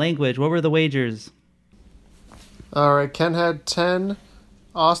one, language, what were the wagers? All right, Ken had 10,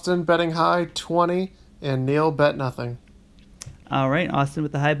 Austin betting high 20, and Neil bet nothing. All right, Austin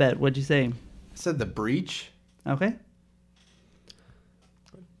with the high bet. What'd you say? I said The Breach. Okay.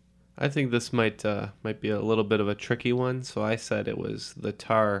 I think this might be a little bit of a tricky one, so I said it was the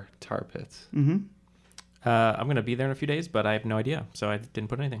tar pits. Mm-hmm. I'm going to be there in a few days, but I have no idea, so I didn't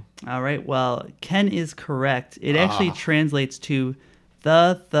put anything. All right. Well, Ken is correct. It actually translates to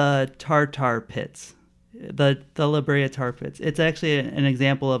the tartar pits, the La Brea tar pits. It's actually an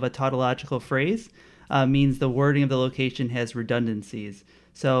example of a tautological phrase. Means the wording of the location has redundancies.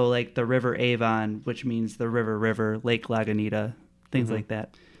 So like the River Avon, which means the river, Lake Lagunita, things like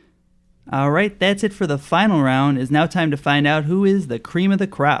that. All right. That's it for the final round. It's now time to find out who is the cream of the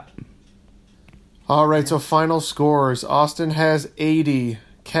crop. All right, so final scores. Austin has 80.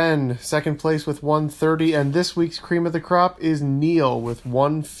 Ken, second place with 130. And this week's cream of the crop is Neil with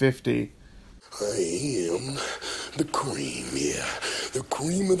 150. I am the cream, the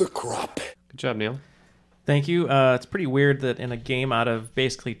cream of the crop. Good job, Neil. Thank you. It's pretty weird that in a game out of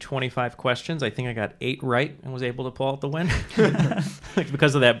basically 25 questions, I think I got 8 right and was able to pull out the win.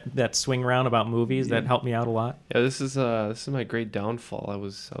 Because of that swing round about movies, that helped me out a lot. Yeah, this is my great downfall. I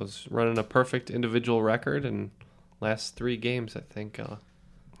was running a perfect individual record, and last 3 games, I think,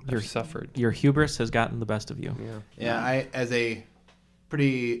 I've suffered. Your hubris has gotten the best of you. Yeah. I, as a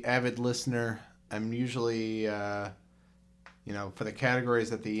pretty avid listener, I'm usually, for the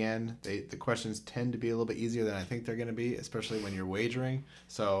categories at the end, the questions tend to be a little bit easier than I think they're going to be, especially when you're wagering.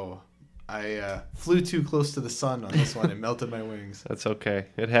 So I flew too close to the sun on this one and melted my wings. That's okay.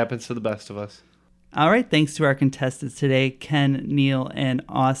 It happens to the best of us. All right, thanks to our contestants today, Ken, Neil, and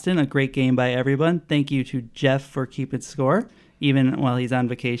Austin. A great game by everyone. Thank you to Jeff for keeping score, even while he's on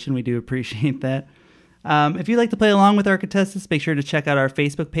vacation. We do appreciate that. If you'd like to play along with our contestants, make sure to check out our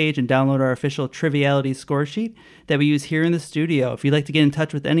Facebook page and download our official Triviality score sheet that we use here in the studio. If you'd like to get in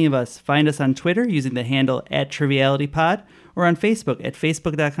touch with any of us, find us on Twitter using the handle @TrivialityPod or on Facebook at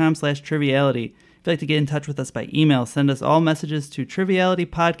facebook.com/Triviality. If you'd like to get in touch with us by email, send us all messages to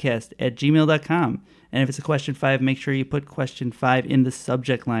trivialitypodcast@gmail.com. And if it's a question 5, make sure you put question 5 in the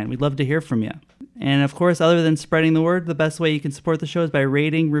subject line. We'd love to hear from you. And of course, other than spreading the word, the best way you can support the show is by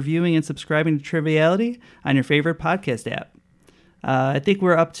rating, reviewing, and subscribing to Triviality on your favorite podcast app. I think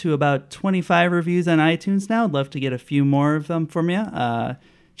we're up to about 25 reviews on iTunes now. I'd love to get a few more of them from you.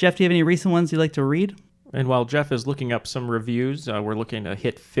 Jeff, do you have any recent ones you'd like to read? And while Jeff is looking up some reviews, we're looking to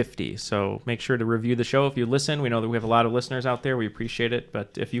hit 50. So make sure to review the show if you listen. We know that we have a lot of listeners out there. We appreciate it.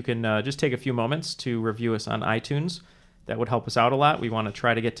 But if you can just take a few moments to review us on iTunes, that would help us out a lot. We want to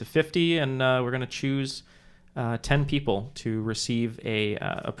try to get to 50, and we're going to choose 10 people to receive a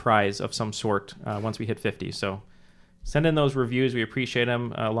prize of some sort once we hit 50. So send in those reviews. We appreciate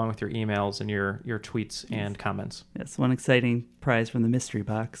them, along with your emails and your tweets and comments. Yes, one exciting prize from the mystery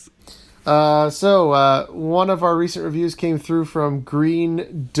box. So one of our recent reviews came through from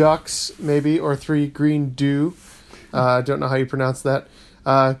Green Ducks, maybe, or 3 Green Dew. Don't know how you pronounce that.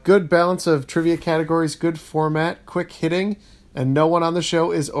 Good balance of trivia categories, good format, quick hitting, and no one on the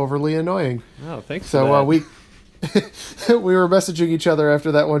show is overly annoying. Oh, thanks. So we we were messaging each other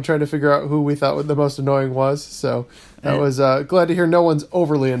after that one, trying to figure out who we thought the most annoying was. So that was glad to hear no one's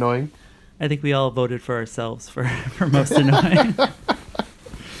overly annoying. I think we all voted for ourselves for most annoying.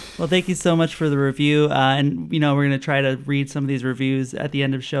 Well, thank you so much for the review. And, we're going to try to read some of these reviews at the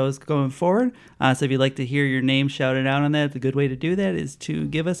end of shows going forward. So if you'd like to hear your name shouted out on that, the good way to do that is to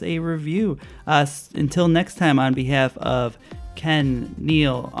give us a review. Until next time, on behalf of Ken,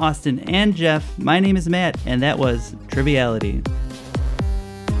 Neil, Austin, and Jeff, my name is Matt, and that was Triviality.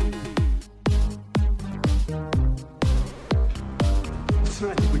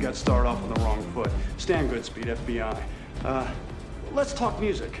 I think we got started off on the wrong foot. Stan Goodspeed, FBI. Let's talk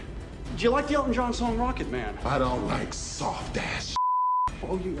music. Do you like the Elton John song Rocket Man? I don't like soft ass.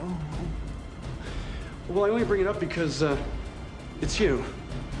 Oh, you don't? Well, I only bring it up because it's you.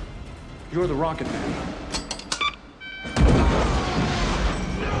 You're the Rocket Man.